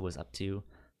Melissa was up to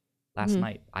last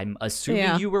night. I'm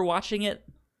assuming you were watching it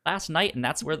last night, and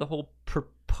that's where the whole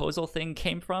proposal thing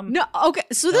came from? No, okay,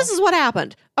 so this is what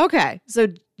happened. Okay, so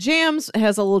Jams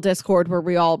has a little Discord where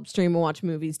we all stream and watch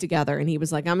movies together, and he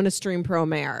was like, I'm going to stream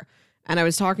Promare. And I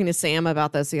was talking to Sam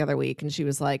about this the other week, and she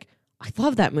was like, I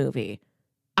love that movie.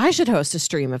 I should host a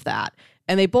stream of that.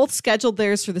 And they both scheduled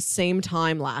theirs for the same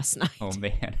time last night. Oh,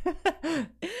 man.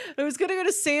 I was going to go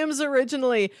to Sam's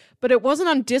originally, but it wasn't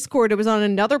on Discord. It was on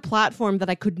another platform that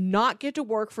I could not get to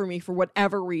work for me for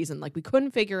whatever reason. Like, we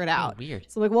couldn't figure it out. Oh,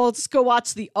 weird. So, like, well, let's go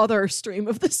watch the other stream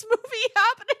of this movie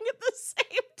happening at the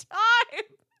same time.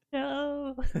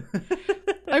 No.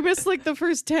 I missed, like, the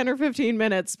first 10 or 15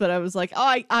 minutes, but I was like,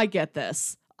 oh, I get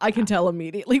this. I can tell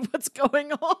immediately what's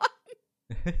going on.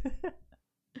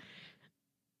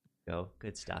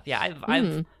 Good stuff. Yeah,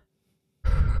 I've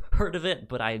heard of it,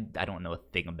 but I don't know a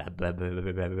thing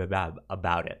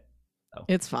about it. So.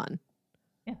 It's fun.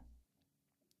 Yeah.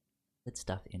 Good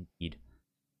stuff indeed.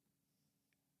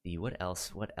 See, what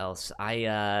else? So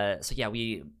yeah,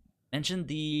 we mentioned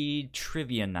the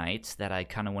trivia night that I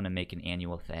kind of want to make an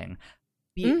annual thing.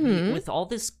 With all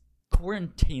this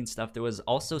quarantine stuff, there was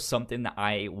also something that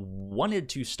I wanted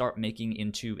to start making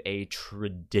into a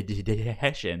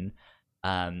tradition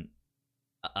that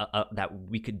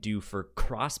we could do for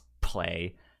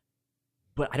crossplay,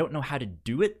 but I don't know how to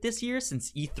do it this year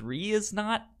since E3 is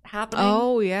not happening.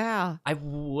 Oh, yeah. I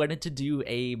wanted to do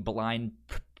a blind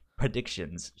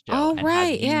predictions show. Oh,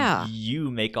 right, yeah.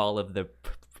 You make all of the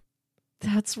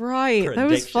That's right. That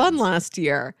was fun last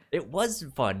year. It was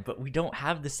fun, but we don't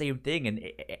have the same thing, and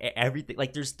everything,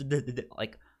 like, there's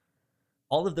like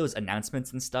all of those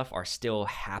announcements and stuff are still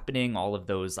happening. All of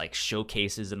those like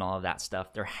showcases and all of that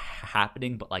stuff, they're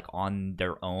happening, but like on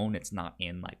their own. It's not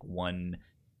in like one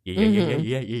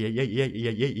in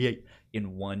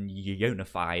one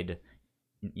unified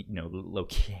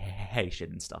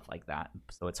location and stuff like that.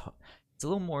 So it's a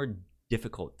little more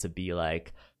difficult to be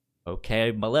like,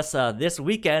 okay, Melissa, this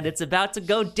weekend it's about to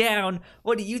go down.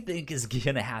 What do you think is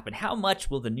gonna happen? How much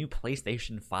will the new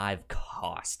PlayStation 5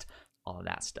 cost? All of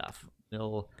that stuff.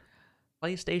 Will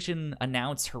PlayStation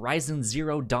announce Horizon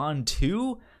Zero Dawn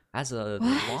 2 as a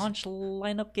launch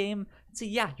lineup game? So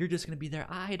yeah, you're just gonna be there.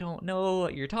 I don't know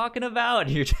what you're talking about.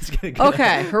 You're just gonna go.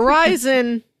 Okay,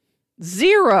 Horizon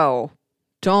Zero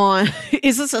Dawn.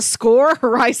 Is this a score?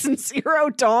 Horizon Zero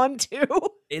Dawn 2?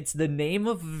 It's the name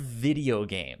of a video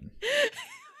game.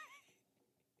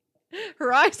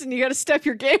 Horizon, you gotta step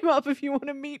your game up if you want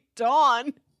to meet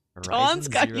Dawn. Dawn's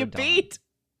got you beat.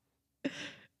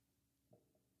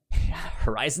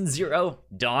 Horizon Zero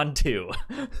Dawn 2.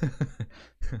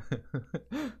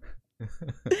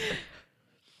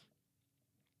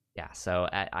 Yeah, so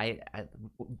I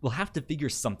we'll have to figure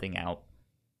something out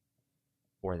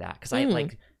for that, because I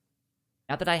like,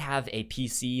 now that I have a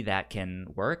PC that can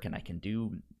work and I can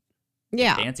do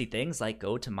fancy things like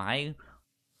go to my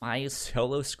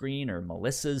solo screen or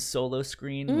Melissa's solo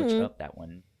screen, which that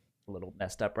one a little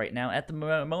messed up right now at the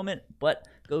moment, but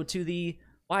go to the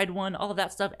wide one, all of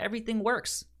that stuff, everything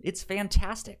works. It's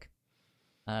fantastic.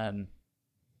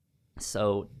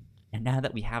 So, and now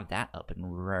that we have that up and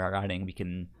running, we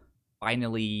can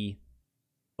finally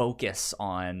focus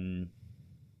on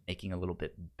making a little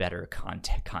bit better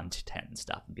content and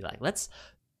stuff, and be like, let's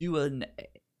do an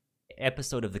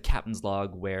episode of the Captain's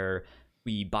Log where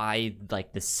we buy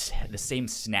like the same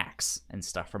snacks and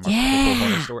stuff from our local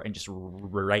corner store and just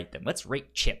rate them. Let's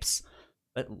rate chips.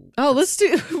 Let's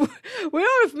do. We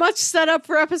don't have much set up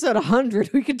for episode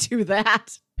 100. We could do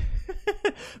that.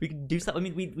 We could do something. I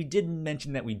mean, we did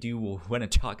mention that we do want to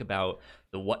talk about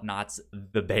the Whatnots,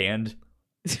 the band.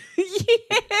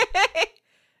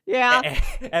 Yeah.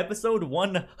 Episode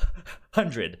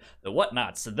 100, the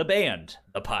Whatnots, the band,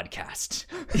 the podcast.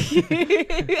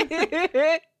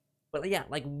 But yeah,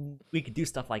 like, we could do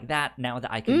stuff like that now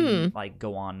that I can like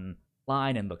go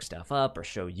online and look stuff up or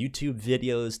show YouTube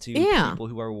videos to people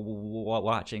who are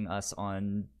watching us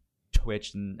on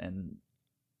Twitch and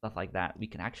stuff like that. We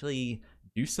can actually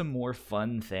do some more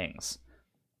fun things.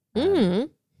 And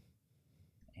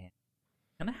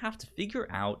I'm gonna have to figure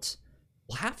out.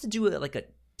 We'll have to do like a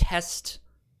test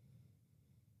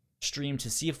stream to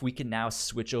see if we can now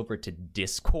switch over to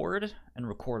Discord and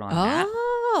record on that.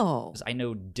 Because I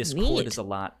know Discord is a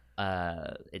lot.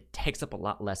 It takes up a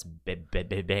lot less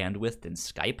bandwidth than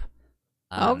Skype.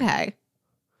 Okay.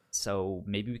 So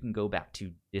maybe we can go back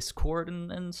to Discord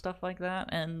and stuff like that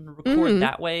and record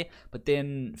that way. But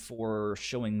then for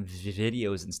showing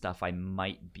videos and stuff, I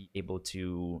might be able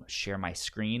to share my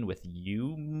screen with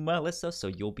you, Melissa, so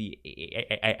you'll be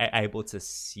able to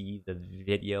see the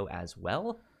video as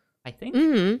well, I think.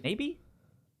 Maybe?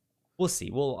 We'll see.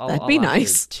 That'd be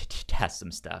nice. Test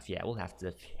some stuff. Yeah, we'll have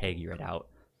to figure it out.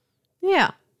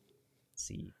 Yeah.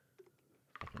 See if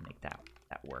I can make that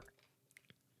work.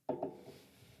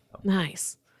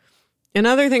 Nice.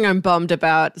 Another thing I'm bummed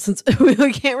about, since we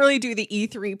can't really do the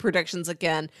E3 predictions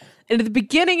again, and at the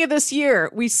beginning of this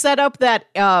year, we set up that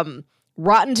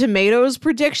Rotten Tomatoes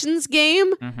predictions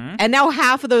game, and now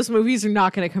half of those movies are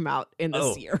not going to come out in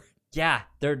this year. Yeah,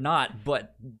 they're not,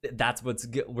 but that's what's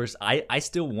good. I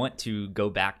still want to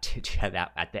go back to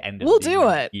that at the end of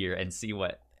the year and see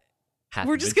what happens.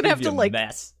 We're just going to have to like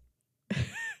mess.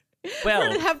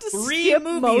 Well, have to 3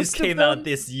 movies came out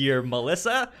this year,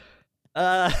 Melissa.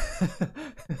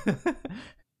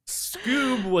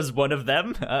 Scoob was one of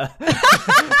them. Oh,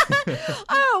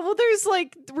 well, there's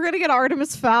like, we're going to get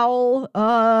Artemis Fowl.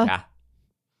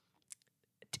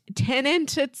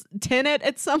 Tenet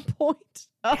at some point.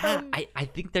 Yeah, I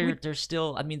think they're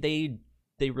still. I mean, they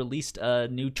released a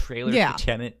new trailer for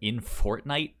Tenet in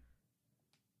Fortnite.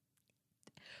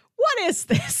 What is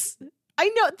this? I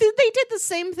know they did the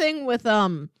same thing with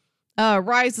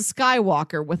Rise of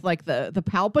Skywalker with like the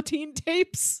Palpatine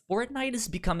tapes. Fortnite is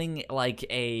becoming like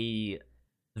a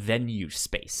venue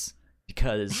space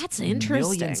because that's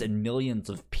interesting. Millions and millions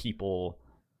of people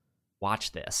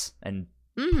watch this and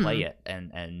play it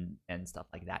and stuff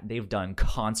like that. They've done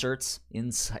concerts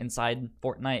inside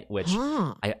Fortnite, which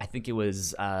I think it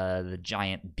was the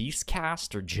Giant Beast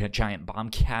Cast or Giant Bomb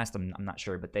Cast. I'm not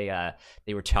sure, but they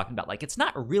were talking about like it's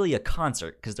not really a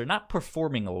concert because they're not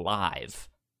performing live.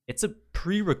 It's a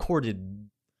pre-recorded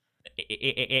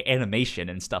animation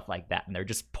and stuff like that, and they're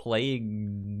just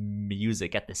playing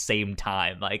music at the same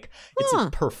time. Like it's a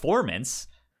performance,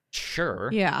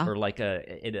 sure, or like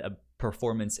a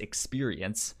performance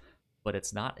experience, but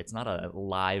it's not a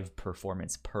live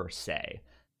performance per se.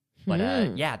 But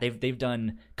yeah, they've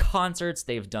done concerts,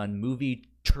 they've done movie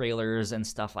trailers and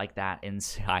stuff like that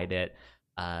inside it.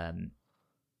 I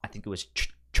think it was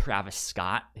Travis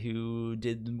Scott who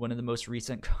did one of the most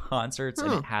recent concerts,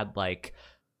 and it had like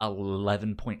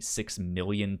 11.6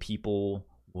 million people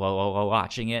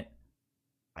watching it.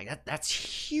 Like that's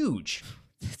huge.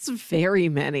 That's very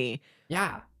many.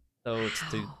 Yeah. So it's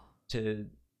to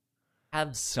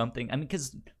have something. I mean,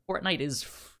 because Fortnite is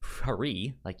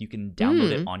free. Like you can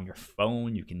download it on your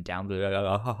phone. You can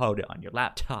download it on your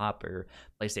laptop or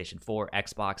PlayStation 4,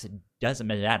 Xbox. It doesn't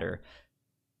matter.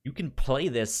 You can play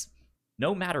this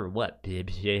no matter what,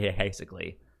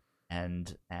 basically.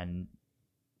 And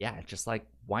yeah, just like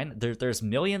why not? There's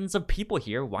millions of people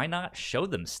here. Why not show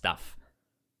them stuff?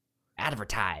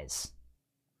 Advertise.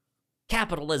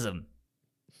 Capitalism.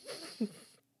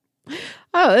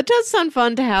 Oh, it does sound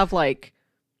fun to have like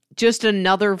just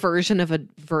another version of a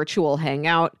virtual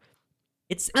hangout.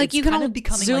 It's like you kind of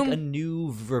becoming like a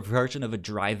new version of a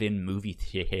drive-in movie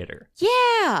theater.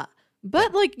 Yeah,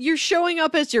 but like you're showing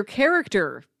up as your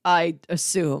character, I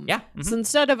assume. Yeah. So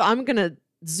instead of I'm gonna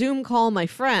Zoom call my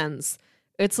friends,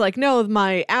 it's like no,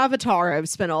 my avatar I've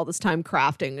spent all this time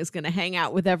crafting is gonna hang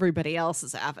out with everybody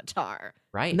else's avatar.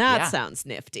 Right. And that sounds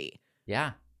nifty.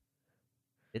 Yeah.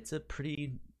 It's a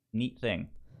pretty neat thing.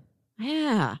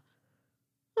 Yeah.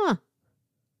 Huh.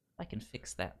 I can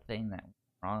fix that thing that went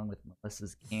wrong with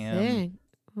Melissa's cam.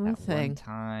 One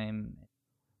time.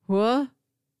 What?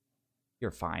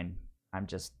 You're fine. I'm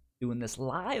just doing this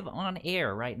live on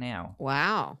air right now.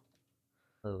 Wow.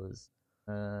 Close.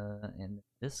 And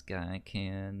this guy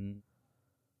can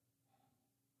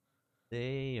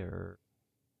stay or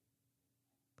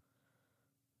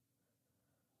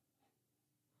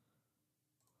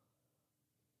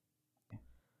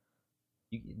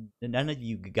none of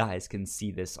you guys can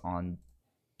see this on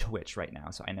Twitch right now,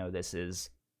 so I know this is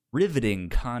riveting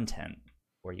content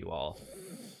for you all.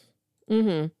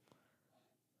 Mm-hmm.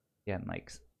 Again,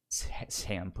 like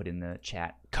Sam put in the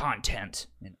chat, content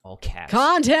in all caps.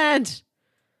 Content.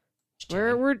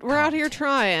 We're out here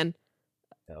trying.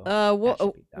 So,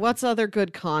 what's other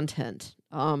good content?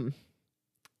 That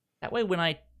way, when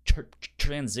I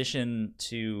transition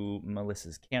to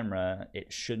Melissa's camera,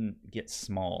 it shouldn't get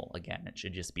small again. It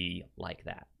should just be like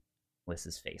that.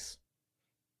 Melissa's face.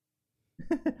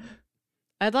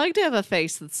 I'd like to have a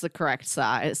face that's the correct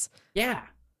size. Yeah,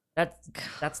 that's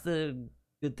the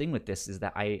good thing with this is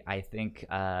that I think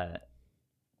oh,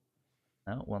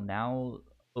 well, now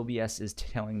OBS is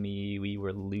telling me we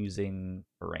were losing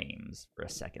frames for a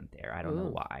second there. I don't know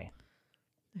why.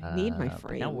 I need my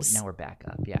frames. Now we're back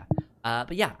up. Yeah.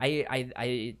 But yeah,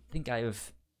 I think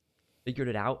I've figured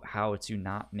it out how to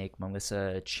not make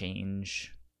Melissa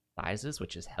change sizes,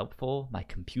 which is helpful. My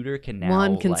computer can now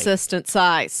one consistent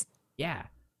size. Yeah,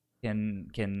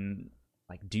 can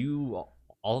like do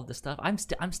all of the stuff. I'm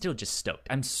still just stoked.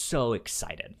 I'm so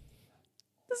excited.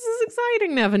 This is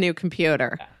exciting to have a new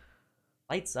computer. Yeah.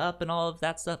 Lights up and all of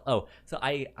that stuff. Oh, so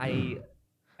I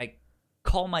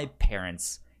call my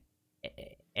parents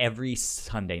every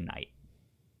Sunday night.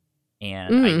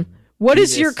 And what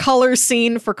is your color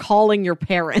scene for calling your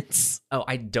parents? Oh,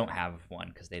 I don't have one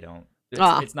because they don't.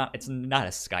 It's not a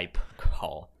Skype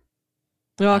call.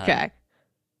 Okay.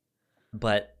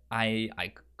 But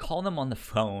I call them on the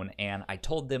phone, and I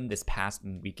told them this past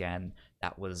weekend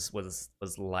that was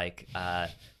like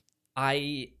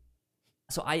I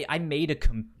made a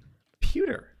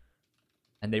computer,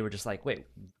 and they were just like, wait,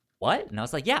 what? And I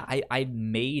was like, yeah, I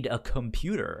made a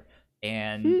computer.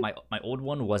 And my old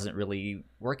one wasn't really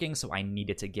working, so I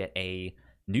needed to get a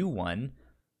new one.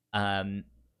 And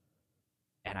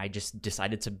I just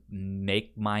decided to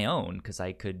make my own because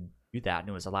I could do that, and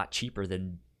it was a lot cheaper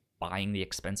than buying the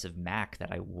expensive Mac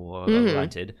that I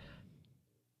rented.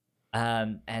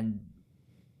 And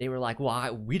they were like,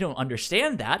 well, we don't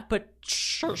understand that, but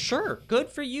sure, good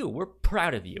for you. We're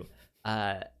proud of you.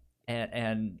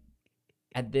 And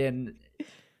And then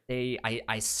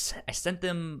I sent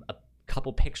them a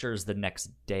couple pictures the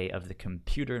next day of the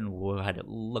computer and what it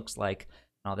looks like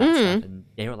and all that stuff. And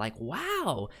they were like,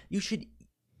 wow, you should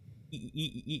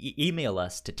email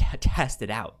us to test it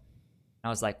out. And I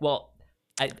was like, well,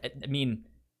 I mean,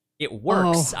 it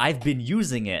works. I've been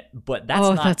using it, but that's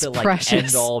not the like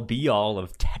end all be all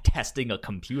of testing a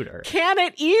computer. Can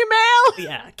it email?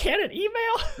 Yeah, can it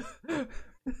email?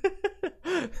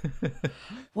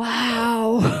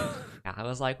 Wow. I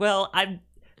was like, well, I'm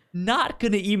not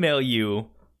gonna email you,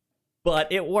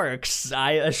 but it works,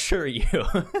 I assure you.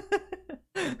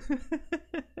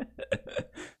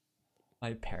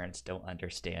 My parents don't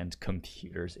understand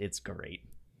computers. It's great.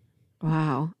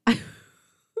 Wow.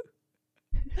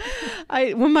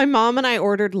 When my mom and I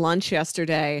ordered lunch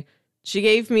yesterday, she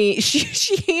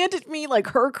handed me like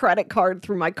her credit card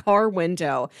through my car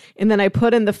window, and then I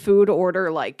put in the food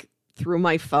order like through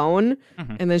my phone,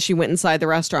 and then she went inside the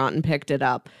restaurant and picked it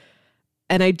up.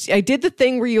 And I did the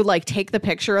thing where you like take the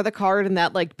picture of the card and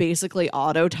that like basically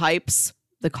auto types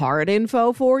the card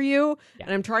info for you. Yeah.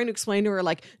 And I'm trying to explain to her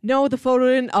like, no, the photo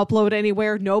didn't upload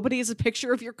anywhere. Nobody has a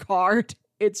picture of your card.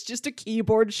 It's just a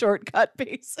keyboard shortcut,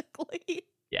 basically.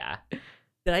 Yeah.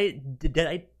 Did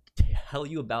I tell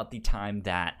you about the time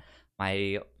that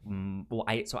I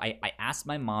asked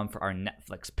my mom for our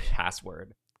Netflix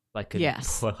password. I could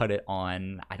put it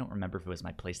on. I don't remember if it was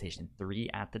my PlayStation 3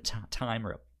 at the time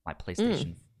or my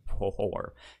PlayStation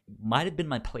 4. Might have been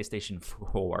my PlayStation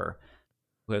 4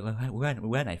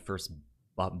 when I first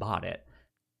bought it.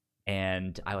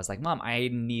 And I was like, Mom, I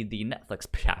need the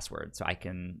Netflix password so I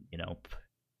can,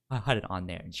 put it on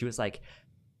there. And she was like,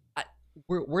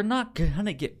 we're not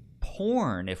gonna get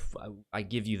porn if I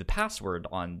give you the password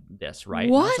on this, right?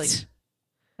 What? And I was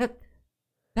like,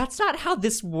 that's not how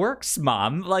this works,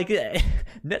 Mom. Like,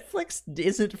 Netflix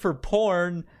isn't for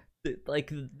porn.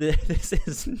 Like, this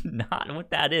is not what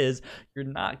that is. You're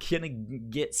not gonna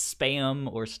get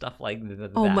spam or stuff like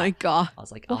that. Oh my God. I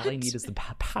was like, all I need is the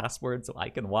password so I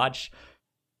can watch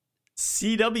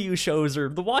CW shows or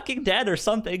The Walking Dead or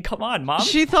something. Come on, Mom.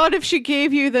 She thought if she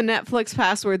gave you the Netflix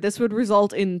password, this would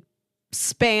result in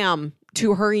spam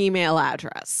to her email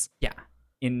address. Yeah.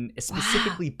 In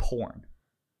specifically porn.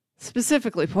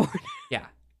 Specifically porn. Yeah.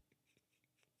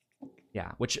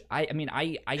 Yeah, which I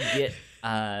get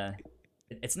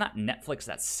it's not Netflix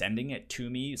that's sending it to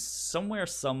me.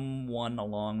 Someone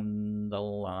along the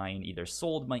line either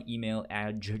sold my email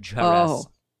address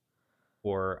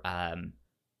or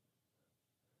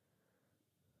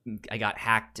I got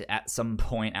hacked at some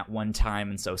point at one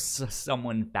time, and so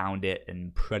someone found it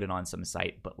and put it on some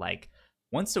site. But like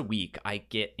once a week, I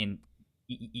get an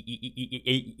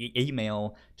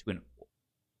email to an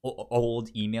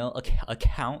old email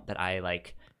account that I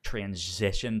like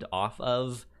transitioned off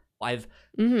of. I've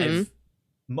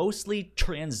mostly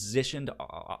transitioned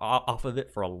off of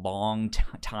it for a long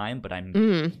time, but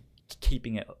I'm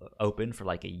keeping it open for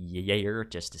like a year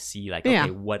just to see like, okay,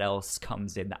 what else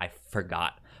comes in that I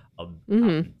forgot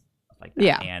like that.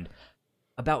 Yeah. And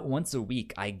about once a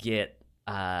week I get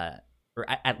or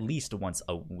at least once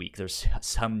a week, there's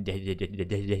some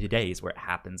days where it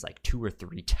happens like 2 or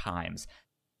 3 times,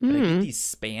 but I get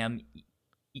these spam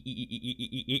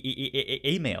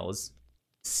emails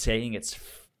saying it's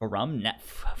from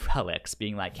Netflix,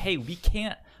 being like, hey, we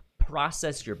can't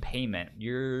process your payment.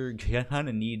 You're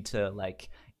gonna need to like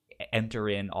enter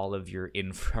in all of your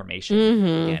information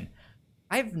again.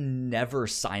 I've never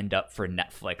signed up for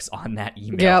Netflix on that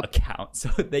email account. So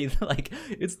they like,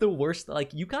 it's the worst.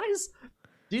 Like, you guys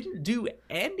didn't do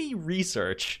any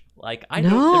research. Like, I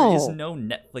know there is no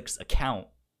Netflix account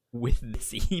with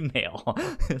this email.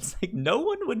 It's like, no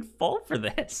one would fall for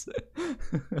this.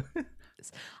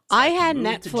 I had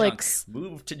Netflix.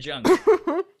 Move to junk.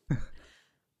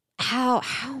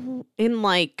 How in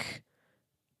like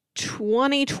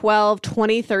 2012,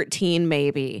 2013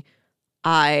 maybe,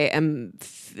 I'm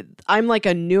like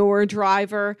a newer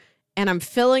driver and I'm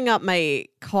filling up my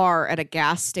car at a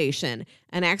gas station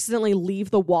and accidentally leave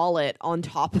the wallet on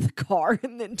top of the car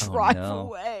and then drive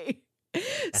away.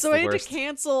 So I had to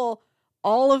cancel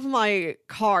all of my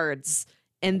cards.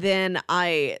 And then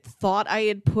I thought I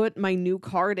had put my new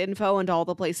card info into all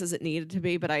the places it needed to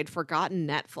be, but I had forgotten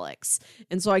Netflix.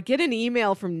 And so I get an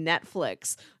email from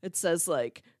Netflix. It says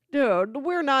like, dude,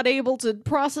 we're not able to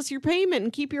process your payment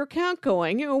and keep your account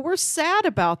going. We're sad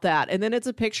about that. And then it's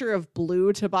a picture of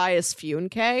Blue Tobias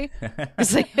Funke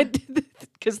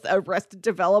because Arrested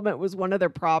Development was one of their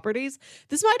properties.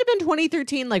 This might have been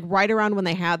 2013, like right around when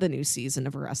they had the new season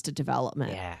of Arrested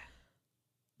Development. Yeah.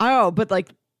 Oh, but like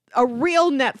a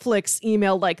real Netflix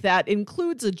email like that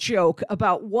includes a joke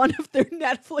about one of their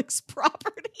Netflix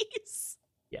properties.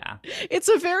 Yeah. It's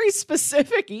a very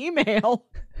specific email.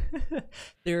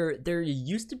 There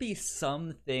used to be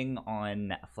something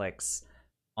on Netflix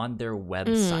on their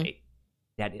website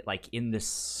that like in the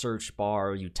search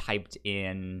bar you typed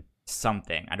in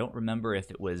something. I don't remember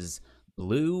if it was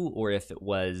blue or if it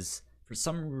was for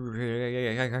some reason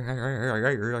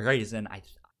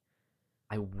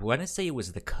I want to say it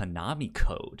was the Konami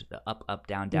code, the up, up,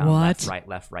 down, down, what?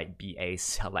 left, BA,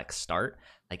 select, start.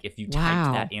 Like, if you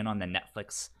typed that in on the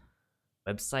Netflix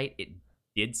website, it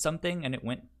did something and it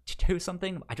went to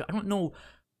something. I don't know.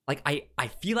 Like, I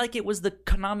feel like it was the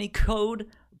Konami code,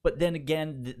 but then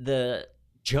again, the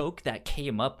joke that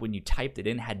came up when you typed it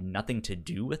in had nothing to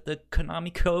do with the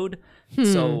Konami code.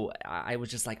 So I was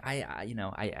just like, I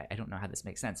don't know how this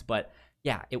makes sense, but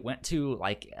yeah, it went to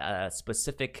like a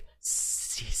specific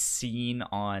scene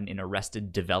on an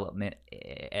Arrested Development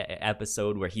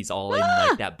episode where he's all in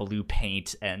like that blue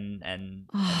paint and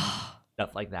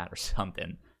stuff like that or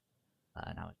something.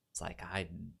 And I was like, I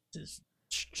just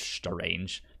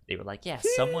strange. They were like, yeah,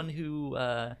 someone who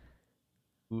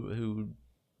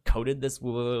coded this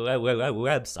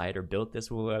website or built this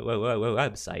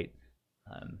website,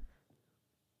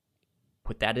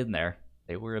 put that in there.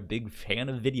 They were a big fan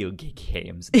of video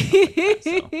games. And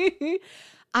stuff like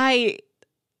that,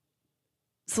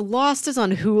 so Lost is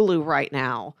on Hulu right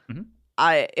now.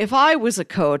 If I was a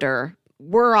coder,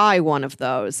 were I one of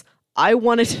those, I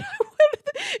wanted to,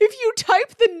 if you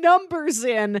type the numbers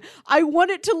in, I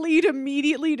want it to lead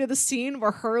immediately to the scene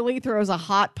where Hurley throws a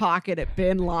hot pocket at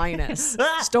Ben Linus.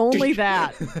 Just only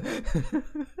that.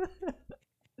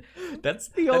 That's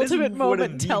the ultimate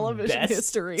moment in television best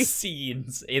history.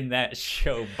 Scenes in that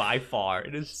show by far.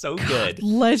 It is so good.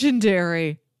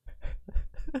 Legendary.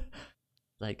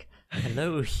 Like,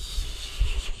 hello,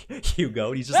 Hugo.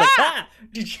 And he's just like,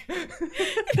 did you?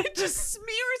 And it just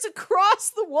smears across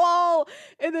the wall,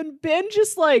 and then Ben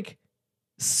just like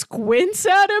squints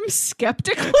at him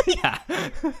skeptically. Yeah.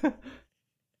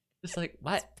 Just like,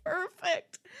 what? It's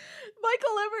perfect.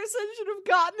 Michael Emerson should have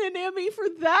gotten an Emmy for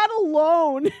that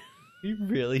alone. He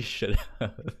really should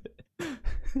have.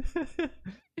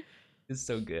 It's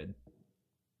so good.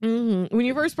 When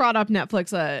you first brought up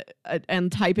Netflix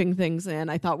and typing things in,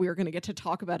 I thought we were going to get to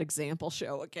talk about Example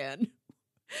Show again.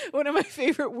 One of my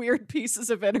favorite weird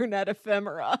pieces of internet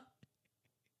ephemera.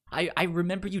 I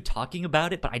remember you talking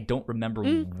about it, but I don't remember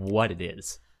what it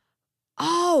is.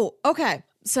 Oh, okay.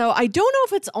 So I don't know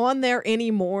if it's on there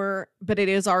anymore, but it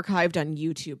is archived on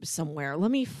YouTube somewhere. Let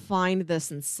me find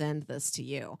this and send this to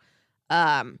you.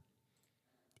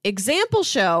 Example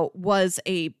Show was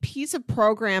a piece of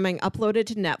programming uploaded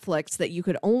to Netflix that you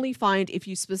could only find if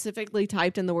you specifically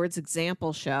typed in the words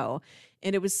Example Show.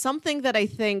 And it was something that I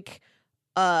think,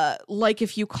 like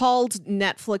if you called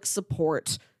Netflix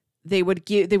support, they would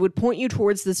point you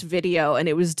towards this video, and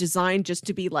it was designed just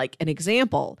to be like an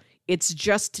example. It's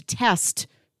just to test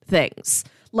things.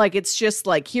 Like, it's just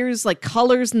like, here's like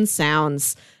colors and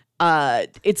sounds.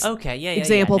 It's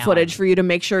example footage for you to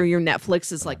make sure your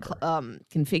Netflix is like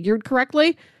configured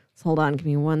correctly. So hold on, give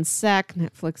me one sec.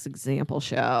 Netflix Example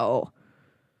Show.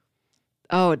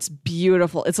 Oh, it's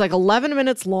beautiful. It's like 11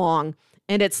 minutes long,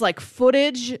 and it's like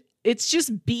footage. It's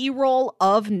just B-roll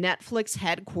of Netflix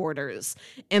headquarters.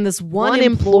 And this one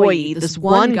employee, this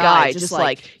one guy, just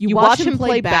like, you watch him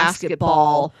play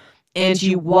basketball, and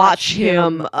you watch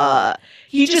him,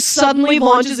 he just suddenly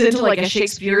launches into like a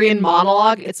Shakespearean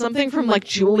monologue. It's something from like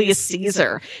Julius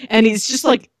Caesar. And he's just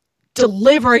like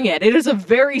delivering it. It is a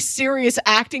very serious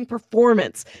acting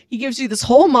performance. He gives you this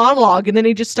whole monologue, and then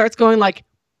he just starts going like,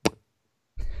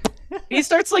 he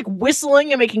starts like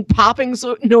whistling and making popping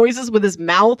noises with his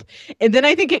mouth. And then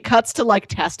I think it cuts to like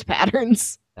test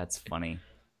patterns. That's funny.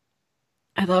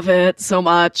 I love it so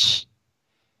much.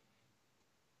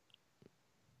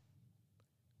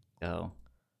 Oh.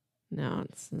 No,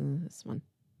 it's this one.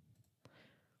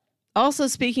 Also,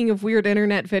 speaking of weird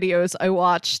internet videos, I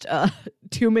watched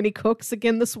Too Many Cooks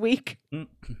again this week.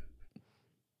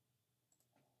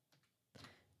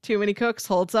 Too Many Cooks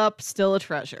holds up, still a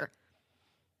treasure.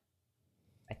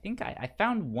 I think I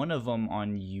found one of them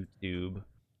on YouTube.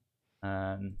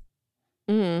 Back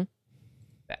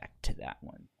to that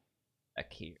one.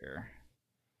 Back here.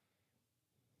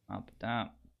 Up, down,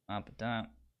 up, down.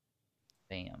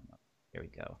 Bam. There we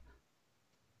go.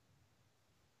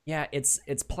 Yeah, it's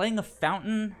playing a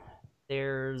fountain.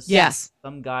 There's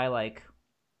some guy like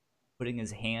putting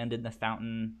his hand in the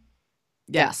fountain.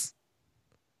 Yes.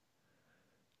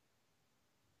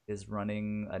 Is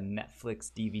running a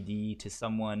Netflix DVD to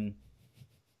someone.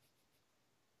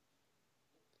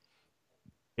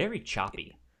 very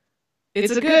choppy.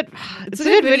 It's a good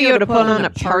video to put on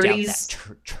at parties.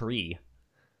 That tree.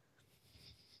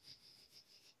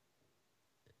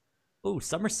 Oh,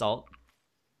 somersault.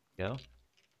 Go.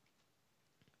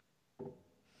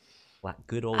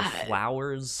 Good old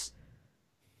flowers.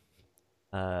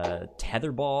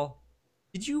 Tetherball.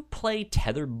 Did you play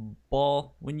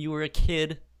tetherball when you were a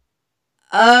kid?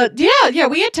 Yeah,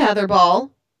 we had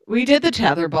tetherball. We did the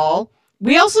tetherball.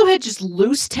 We also had just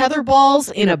loose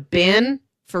tetherballs in a bin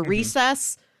for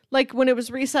recess. Like when it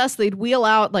was recess, they'd wheel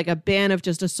out like a bin of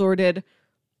just assorted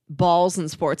balls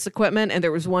and sports equipment, and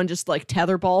there was one just like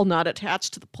tetherball not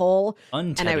attached to the pole,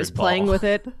 and I was playing with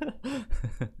it.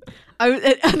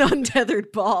 An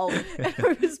untethered ball. And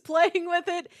I was playing with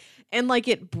it, and like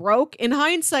it broke. In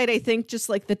hindsight, I think just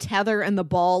like the tether and the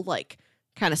ball like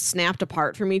kind of snapped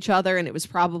apart from each other, and it was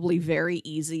probably very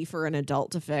easy for an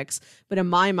adult to fix. But in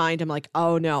my mind, I'm like,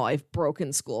 oh no, I've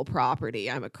broken school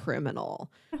property. I'm a criminal.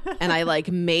 And I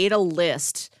like made a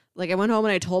list. Like I went home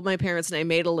and I told my parents, and I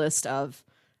made a list of,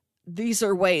 these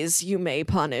are ways you may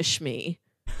punish me.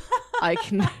 I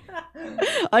cannot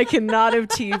have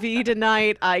TV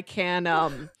tonight. I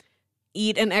can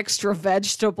eat an extra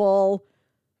vegetable.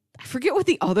 I forget what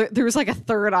there was like a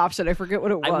third option. I forget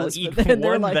what it was. I will eat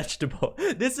one vegetable.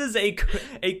 This is a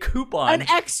coupon. An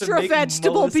extra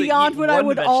vegetable beyond what I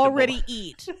would already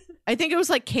eat. I think it was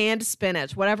like canned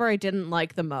spinach, whatever I didn't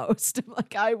like the most.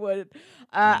 Like I would,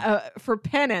 for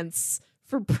penance,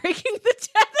 for breaking the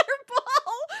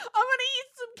tetherball, I'm gonna eat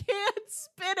some canned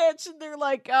spinach. And they're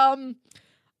like,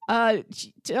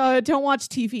 don't watch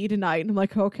TV tonight. And I'm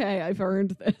like, okay, I've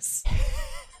earned this.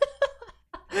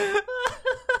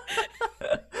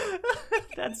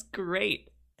 That's great.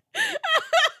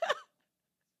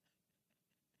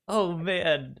 Oh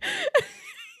man.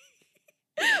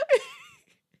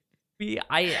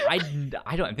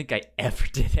 I don't think I ever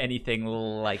did anything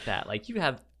like that. Like you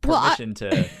have permission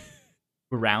to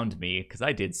ground me because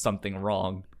I did something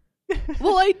wrong.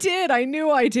 Well, I did. I knew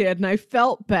I did, and I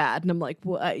felt bad. And I'm like,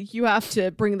 well, you have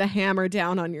to bring the hammer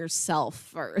down on yourself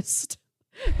first.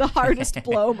 The hardest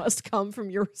blow must come from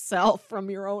yourself, from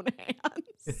your own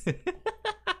hands.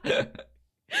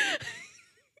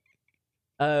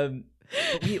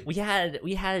 We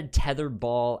had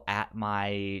tetherball at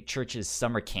my church's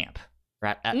summer camp.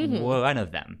 At one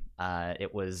of them.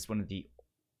 It was one of the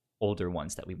older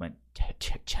ones that we went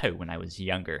to when I was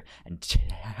younger, and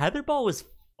tetherball was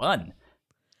fun.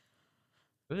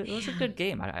 It was a good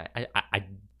game. I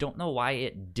don't know why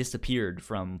it disappeared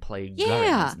from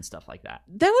playgrounds and stuff like that.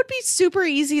 That would be super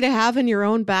easy to have in your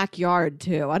own backyard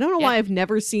too. I don't know why I've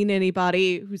never seen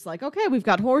anybody who's like, okay, we've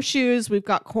got horseshoes, we've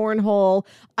got cornhole.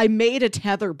 I made a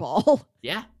tetherball.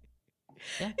 Yeah.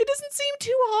 It doesn't seem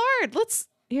too hard.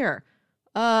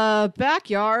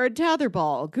 Backyard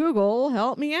tetherball. Google,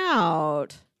 help me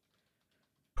out.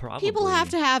 Probably. People have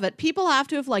to have it. People have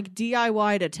to have like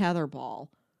DIY'd a tetherball.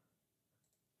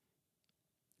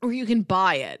 Or you can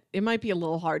buy it. It might be a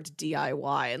little hard to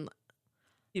DIY. And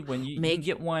when you can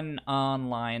get one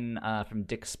online from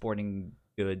Dick's Sporting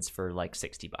Goods for like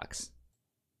 $60.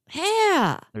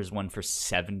 Yeah. There's one for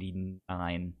 $79.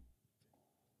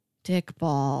 Dick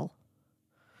ball.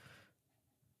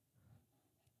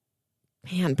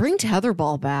 Man, bring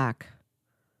tetherball back.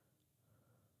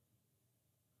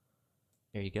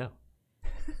 There you go.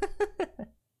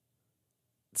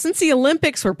 Since the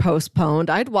Olympics were postponed,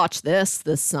 I'd watch this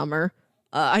summer.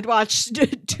 I'd watch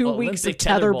 2 weeks of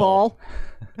tetherball.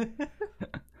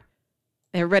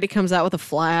 Everybody comes out with a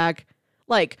flag.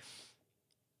 Like,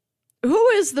 who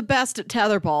is the best at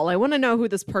tetherball? I want to know who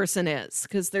this person is.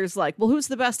 Because there's like, well, who's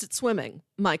the best at swimming?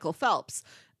 Michael Phelps.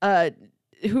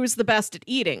 Who's the best at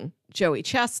eating? Joey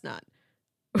Chestnut.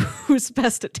 Who's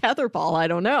best at tetherball? I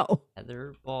don't know.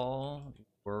 Tetherball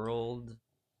World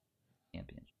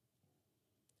Championship.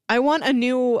 I want a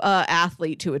new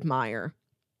athlete to admire.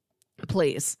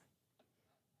 Please.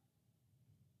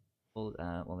 Well,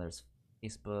 there's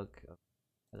Facebook,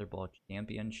 Tetherball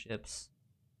Championships.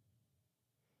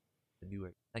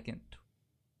 February 2nd.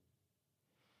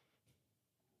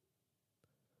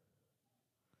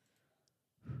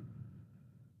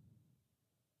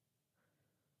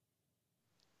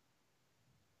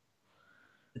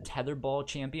 The Tetherball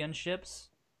Championships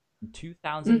in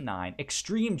 2009.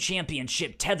 Extreme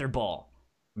Championship Tetherball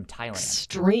from Thailand.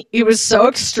 Extreme. It was so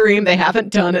extreme, they haven't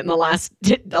done it in the last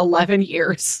 11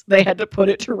 years. They had to put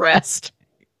it to rest.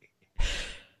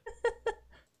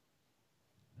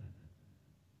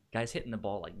 Guys hitting the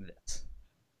ball like this.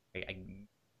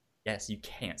 Yes, you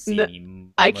can't see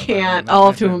me. I can't. I'll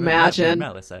have to imagine.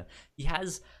 Melissa.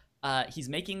 He's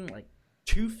making like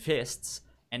two fists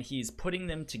and he's putting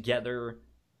them together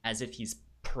as if he's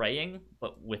praying,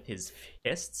 but with his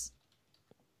fists.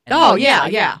 And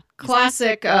yeah.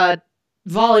 Classic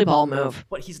volleyball move.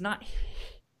 But he's not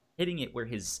hitting it where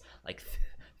his like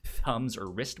thumbs or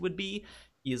wrist would be.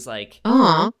 He's like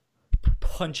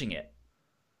punching it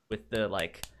with the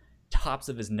like tops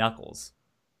of his knuckles.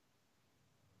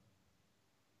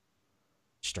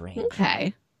 Strange.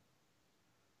 Okay.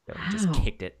 So he just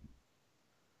kicked it.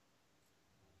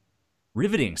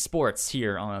 Riveting sports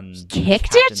here on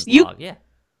kicked Captain's it? Log. Yeah.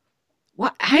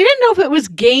 What? I didn't know if it was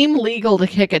game legal to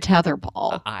kick a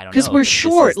tetherball. I don't know. Because we're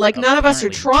short. Like, none of us are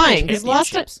trying. Because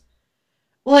last time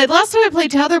I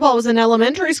played tetherball was in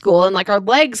elementary school, and like our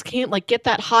legs can't like get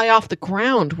that high off the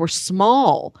ground. We're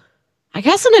small. I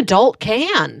guess an adult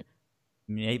can.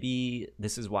 Maybe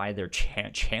this is why they're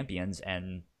champions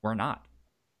and we're not.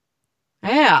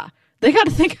 Yeah. They got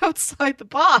to think outside the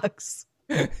box.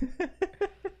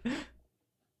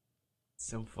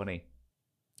 So funny.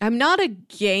 I'm not a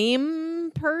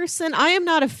game person. I am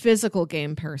not a physical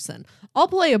game person. I'll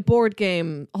play a board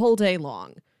game whole day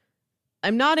long.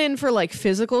 I'm not in for like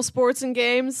physical sports and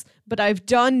games, but I've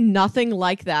done nothing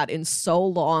like that in so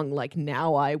long. Like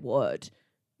now I would.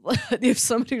 If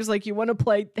somebody was like, you want to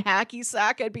play hacky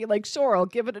sack? I'd be like, sure, I'll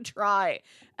give it a try.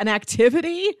 An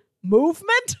activity?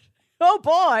 Movement? Oh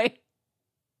boy.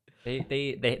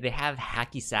 They have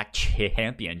hacky sack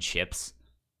championships.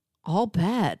 I'll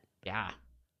bet. Yeah.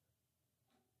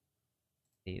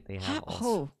 They have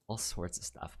all sorts of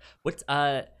stuff. With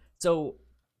the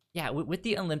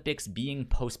Olympics being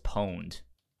postponed.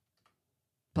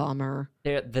 Bummer.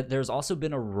 There's also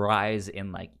been a rise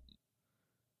in like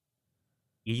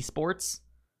esports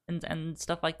and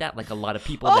stuff like that. Like a lot of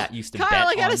people that used to bet on Kyle,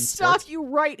 I gotta sports. stop you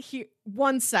right here.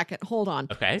 1 second. Hold on.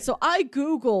 Okay. So I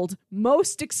Googled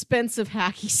most expensive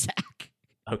hacky sack.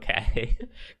 Okay.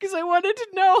 Because I wanted to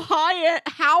know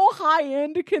how high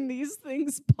end can these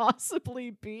things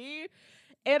possibly be?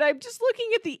 And I'm just looking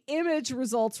at the image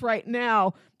results right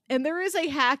now. And there is a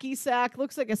hacky sack.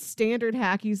 Looks like a standard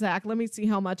hacky sack. Let me see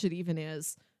how much it even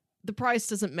is. The price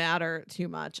doesn't matter too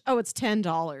much. Oh, it's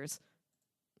 $10.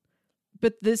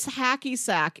 But this hacky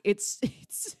sack, it's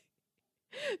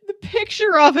the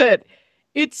picture of it.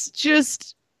 It's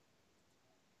just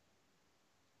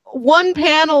one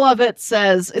panel of it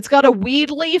says it's got a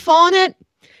weed leaf on it.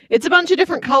 It's a bunch of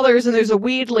different colors, and there's a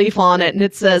weed leaf on it, and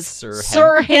it says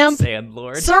Sir Hemp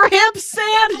Sandlord. Sir Hemp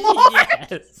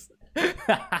Sandlord. Yes.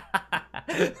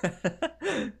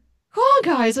 Come on,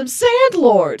 guys, I'm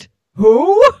Sandlord.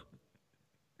 Who?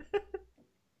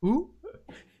 Who?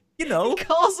 You know, he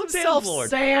calls himself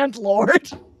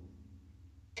Sandlord.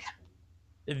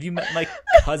 Have you met my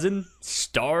cousin,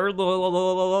 Star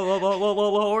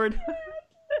Lord?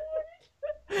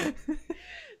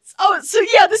 Oh, so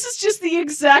yeah, this is just the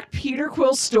exact Peter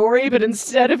Quill story, but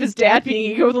instead of his dad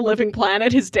being Ego of the Living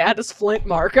Planet, his dad is Flint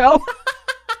Marco.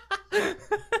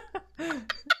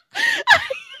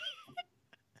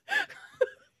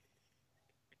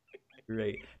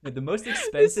 Right. The most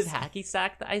expensive hacky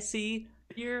sack that I see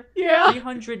here,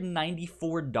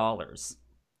 $394.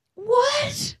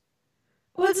 What?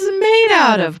 What's it made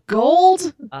out of?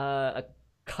 Gold? A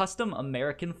custom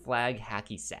American flag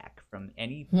hacky sack from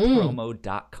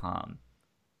anypromo.com.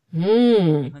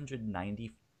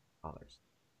 $394.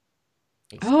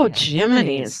 Oh,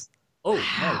 Jiminy's. Oh,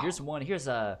 wow. No, here's one. Here's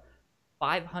a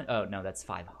 500. Oh, no, that's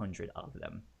 500 of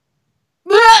them.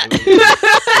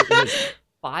 It was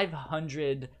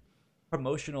 500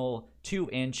 promotional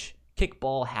 2-inch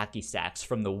kickball hacky sacks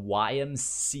from the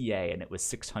YMCA, and it was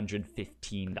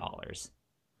 $615.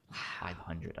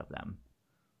 500 of them.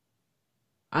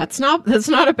 That's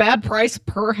not a bad price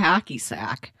per hacky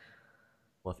sack.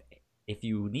 Well, if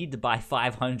you need to buy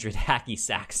 500 hacky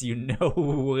sacks, you know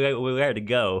where to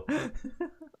go.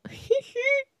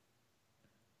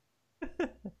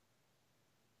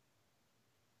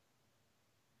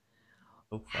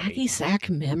 So hacky sack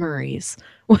memories.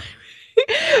 When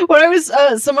I was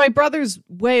so my brother's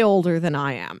way older than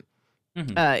I am.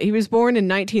 Mm-hmm. He was born in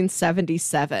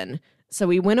 1977. So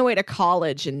he went away to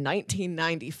college in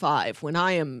 1995 when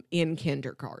I am in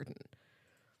kindergarten.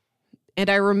 And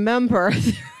I remember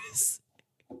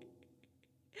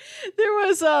there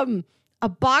was a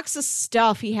box of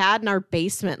stuff he had in our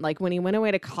basement, like when he went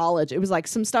away to college. It was like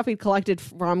some stuff he'd collected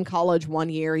from college one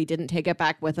year. He didn't take it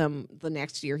back with him the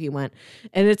next year he went.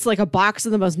 And it's like a box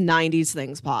of the most 90s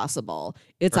things possible.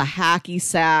 It's a hacky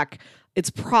sack. It's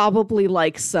probably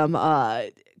like some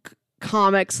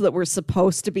comics that were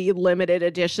supposed to be limited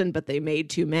edition, but they made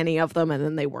too many of them and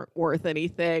then they weren't worth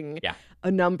anything. Yeah.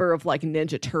 A number of like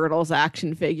Ninja Turtles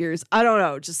action figures. I don't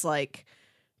know, just like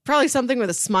Probably something with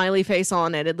a smiley face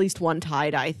on it, at least one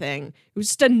tie-dye thing. It was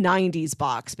just a 90s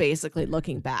box, basically,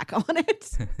 looking back on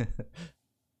it.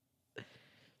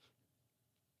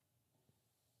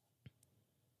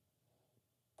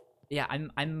 Yeah,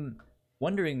 I'm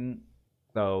wondering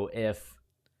though if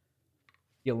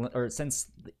or since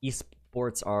the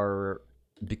esports are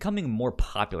becoming more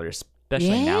popular,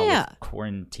 especially now with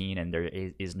quarantine and there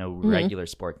is no regular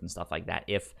sports and stuff like that,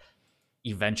 if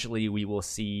eventually we will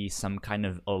see some kind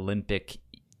of Olympic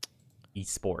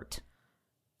esport.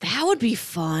 That would be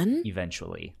fun.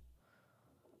 Eventually.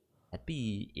 That'd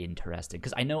be interesting.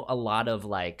 Because I know a lot of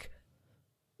like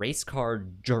race car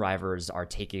drivers are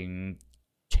taking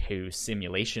to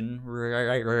simulation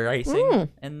racing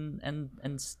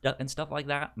and stuff like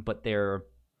that. But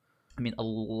a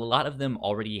lot of them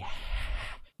already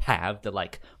have the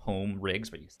like home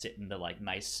rigs where you sit in the like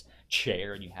nice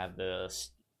chair and you have the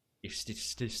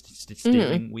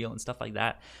steering wheel and stuff like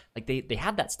that. Like they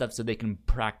have that stuff so they can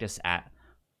practice at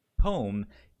home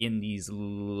in these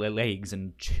leagues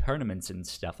and tournaments and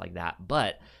stuff like that.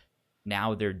 But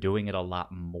now they're doing it a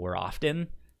lot more often.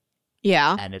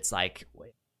 Yeah. And it's like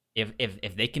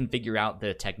if they can figure out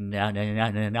the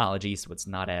technology so it's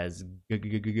not as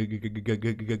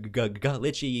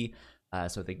glitchy,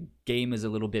 so the game is a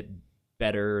little bit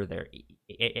better, their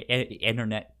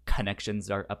internet connections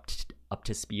are up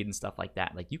to speed and stuff like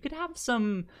that, like you could have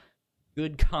some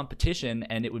good competition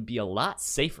and it would be a lot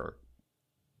safer.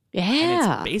 Yeah.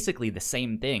 And it's basically the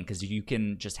same thing because you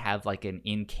can just have like an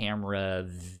in-camera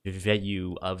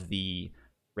view of the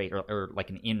rate or like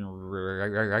an in-race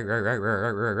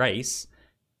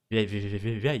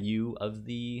view of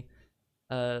the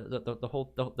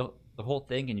whole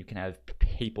thing, and you can have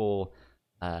people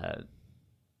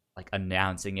like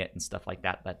announcing it and stuff like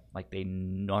that like they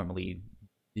normally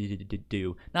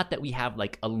do. Not that we have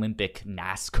like Olympic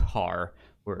NASCAR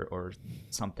or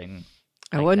something.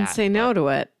 I wouldn't say no to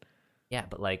it. Yeah,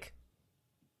 but like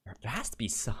there has to be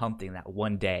something that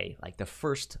one day, like the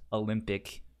first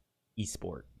Olympic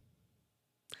esport.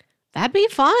 That'd be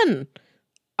fun.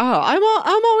 Oh,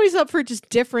 I'm always up for just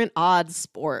different odd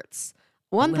sports.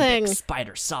 One Olympic thing,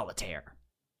 spider solitaire.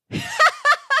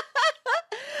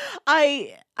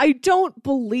 I don't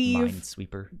believe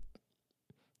Minesweeper.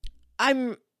 I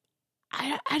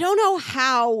don't know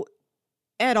how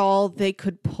at all they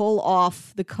could pull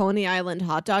off the Coney Island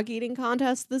hot dog eating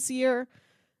contest this year.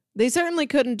 They certainly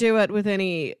couldn't do it with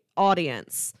any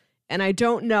audience. And I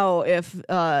don't know if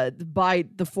by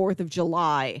the 4th of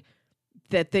July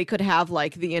that they could have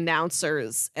like the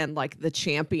announcers and like the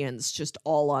champions just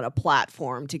all on a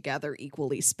platform together,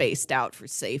 equally spaced out for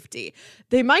safety.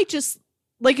 They might just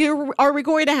like, are we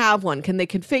going to have one? Can they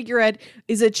configure it?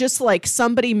 Is it just like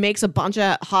somebody makes a bunch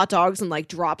of hot dogs and like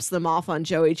drops them off on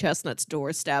Joey Chestnut's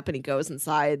doorstep and he goes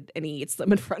inside and he eats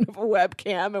them in front of a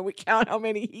webcam and we count how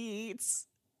many he eats?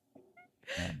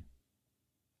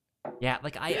 Yeah,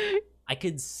 like I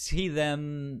could see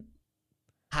them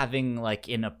having like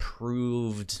an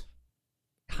approved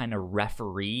kind of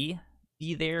referee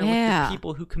be there with the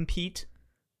people who compete.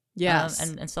 Yes.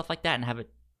 And stuff like that, and have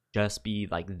it just be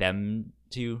like them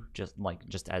two, just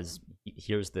as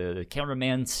here's the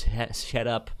cameraman set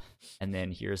up, and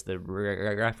then here's the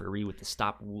referee with the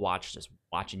stopwatch just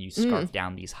watching you scarf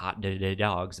down these hot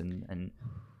dogs and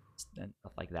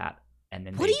stuff like that. And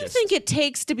then what do you think it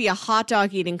takes to be a hot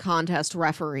dog eating contest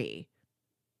referee?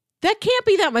 That can't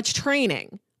be that much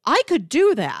training. I could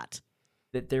do that.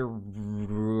 That their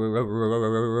rule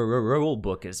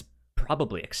book is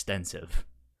probably extensive.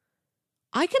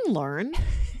 I can learn.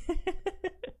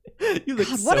 You look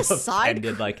God, what so a side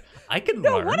offended. Like, I can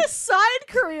learn. What a side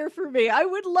career for me. I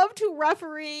would love to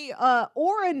referee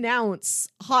or announce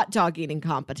hot dog eating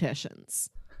competitions.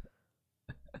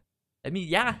 I mean,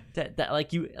 yeah, that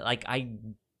like you like I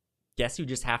guess you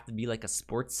just have to be like a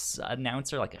sports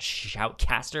announcer, like a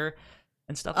shoutcaster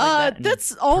and stuff like that. And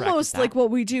that's almost like what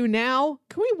we do now.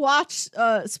 Can we watch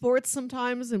sports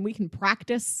sometimes and we can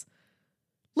practice?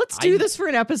 Let's do this for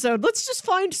an episode. Let's just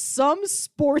find some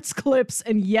sports clips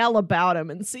and yell about them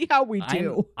and see how we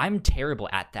do. I'm terrible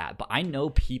at that, but I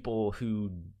know people who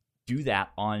do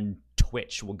that on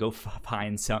Twitch. Will go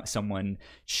find someone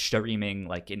streaming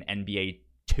like an NBA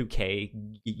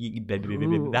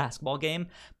 2K basketball game,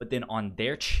 but then on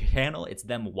their channel it's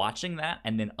them watching that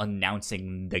and then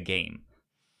announcing the game.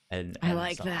 And I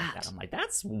like that. I'm like,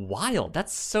 that's wild.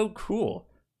 That's so cool.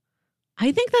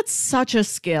 I think that's such a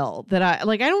skill that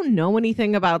I don't know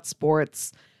anything about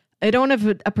sports. I don't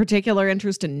have a particular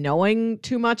interest in knowing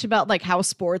too much about like how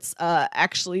sports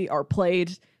actually are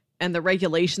played and the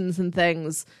regulations and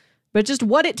things. but just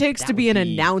what it takes to be an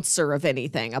announcer of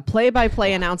anything, a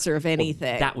play-by-play announcer of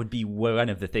anything. That would be one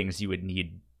of the things you would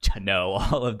need to know,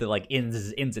 all of the like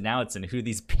ins and outs and who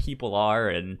these people are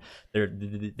and their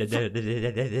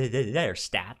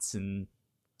stats and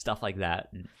stuff like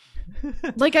that.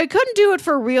 Like, I couldn't do it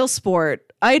for real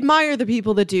sport. I admire the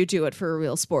people that do it for a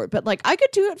real sport, but like I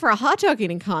could do it for a hot dog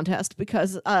eating contest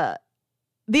because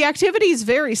the activity is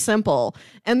very simple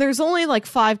and there's only like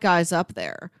 5 guys up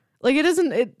there. Like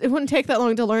it wouldn't take that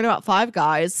long to learn about 5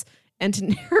 guys and to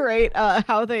narrate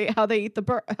how they eat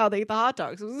the hot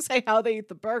dogs. I was gonna say how they eat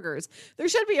the burgers. There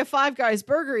should be a 5 guys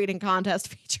burger eating contest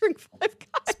featuring 5 guys.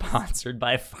 Sponsored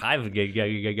by 5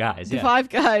 guys. Yeah. 5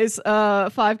 guys.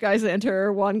 5 guys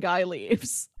enter. 1 guy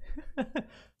leaves.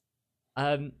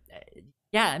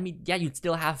 Yeah, I mean, yeah, you'd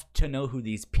still have to know who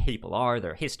these people are,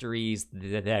 their histories,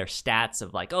 their stats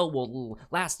of like, oh, well,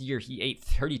 last year he ate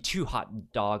 32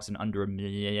 hot dogs in under a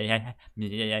minute,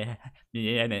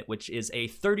 which is a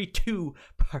 32%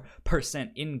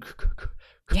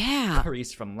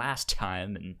 increase from last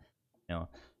time, and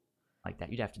like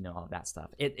that. You'd have to know all of that stuff.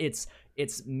 It's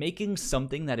making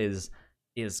something that is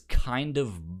kind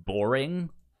of boring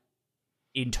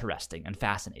interesting and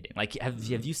fascinating. Like, have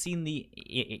you seen the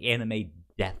anime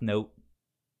Death Note?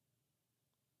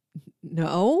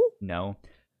 No.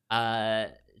 Do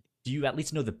you at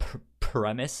least know the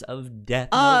premise of Death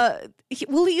Note?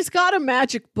 He's got a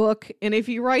magic book, and if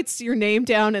he writes your name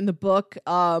down in the book,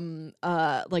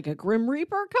 like a Grim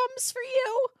Reaper comes for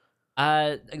you.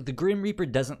 The Grim Reaper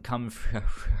doesn't come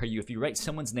for you. If you write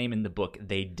someone's name in the book,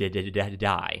 they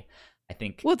die. I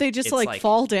think. Well, they just like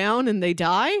fall down and they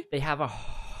die? They have a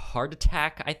heart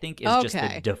attack, I think, is just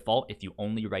the default if you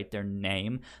only write their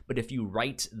name. But if you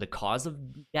write the cause of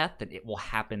death, then it will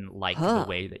happen like the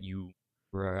way that you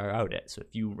wrote it. So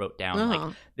if you wrote down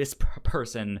like this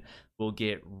person will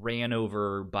get ran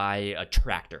over by a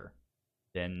tractor,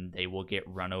 then they will get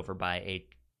run over by a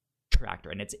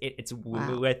tractor. And it's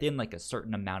within like a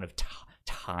certain amount of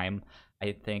time,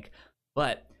 I think.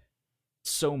 But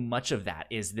so much of that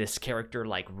is this character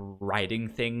like writing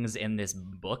things in this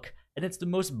book, and it's the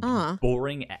most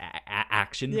boring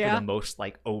action for the most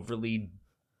like overly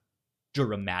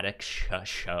dramatic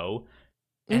show,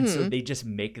 and so they just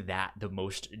make that the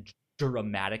most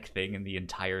dramatic thing in the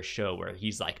entire show, where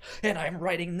he's like, and I'm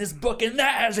writing this book and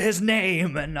that is his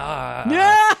name, and and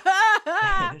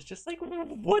it's just like,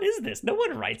 what is this? No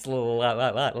one writes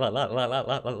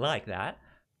like that.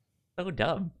 So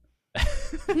dumb.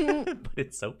 But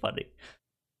it's so funny.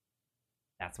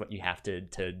 That's what you have to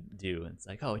do. It's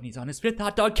like, oh, and he's on his 5th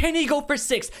hot dog. Can he go for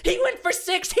 6? He went for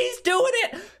 6. He's doing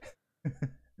it.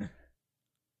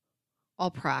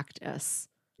 I'll practice.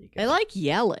 I like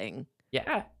yelling.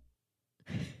 Yeah.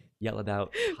 Yell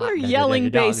about or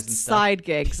yelling-based side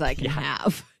gigs I can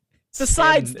have.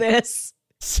 Besides this.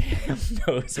 Sam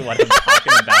knows what I'm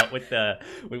talking about with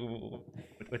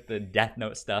the Death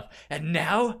Note stuff. And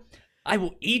now I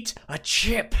will eat a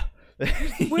chip.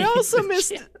 We also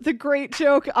missed the great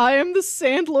joke. I am the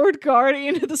Sandlord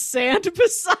guardian of the sand.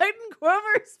 Poseidon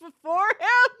quivers before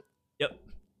him. Yep.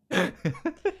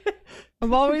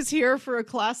 I'm always here for a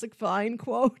classic Vine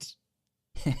quote.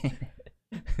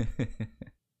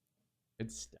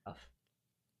 Good stuff.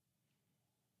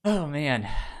 Oh, man.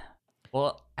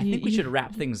 Well, I think we should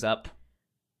wrap things up.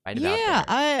 Right about there.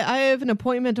 I have an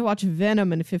appointment to watch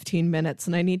Venom in 15 minutes,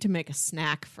 and I need to make a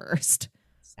snack first.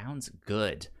 Sounds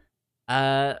good.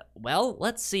 Well,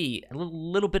 let's see. A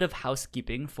little bit of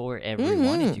housekeeping for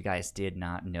everyone. If you guys did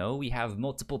not know, we have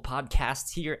multiple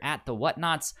podcasts here at The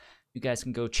Whatnots. You guys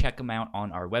can go check them out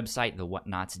on our website,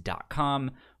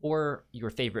 thewhatnots.com, or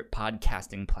your favorite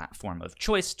podcasting platform of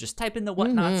choice. Just type in The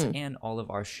Whatnots, and all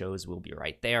of our shows will be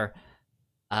right there.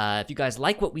 If you guys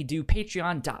like what we do,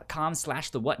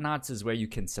 patreon.com/thewhatnots is where you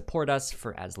can support us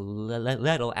for as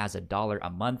little as $1 a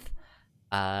month.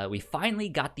 We finally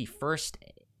got the first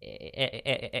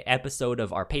episode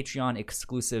of our Patreon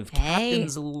exclusive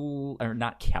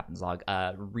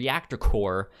Reactor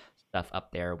Core stuff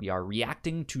up there. We are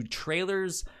reacting to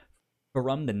trailers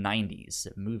from the 90s,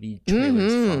 movie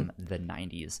trailers from the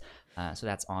 90s. So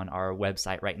that's on our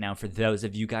website right now for those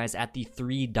of you guys at the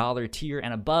 $3 tier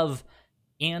and above.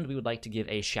 And we would like to give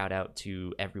a shout out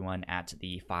to everyone at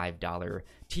the $5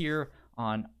 tier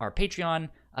on our Patreon.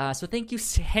 So thank you,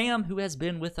 Sam, who has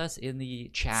been with us in the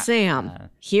chat.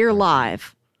 Sam, here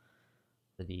live.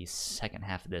 For the second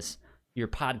half of your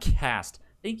podcast.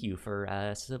 Thank you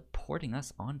for supporting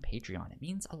us on Patreon. It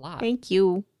means a lot. Thank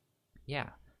you. Yeah.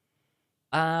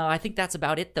 I think that's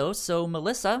about it, though. So,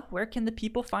 Melissa, where can the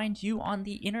people find you on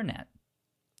the internet?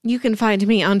 You can find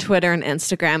me on Twitter and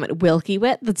Instagram at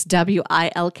WilkyWit. That's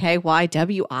WILKYWIT.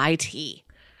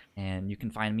 And you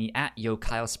can find me at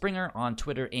YoKyleSpringer on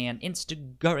Twitter and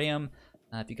Instagram.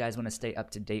 If you guys want to stay up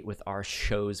to date with our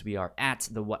shows, we are at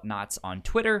The Whatnots on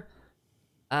Twitter.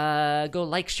 Go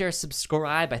like, share,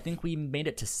 subscribe. I think we made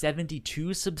it to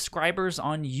 72 subscribers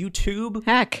on YouTube.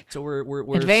 Heck. So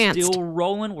we're advanced. Still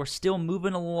rolling. We're still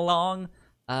moving along.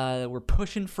 We're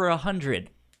pushing for 100.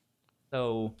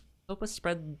 So help us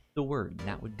spread the word.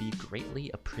 That would be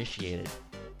greatly appreciated.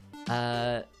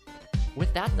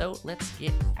 With that, though, let's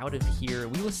get out of here.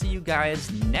 We will see you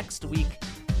guys next week.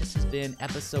 This has been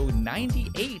episode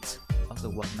 98 of the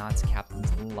Whatnots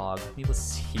Captain's Log. We will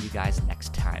see you guys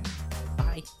next time.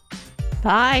 Bye.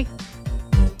 Bye.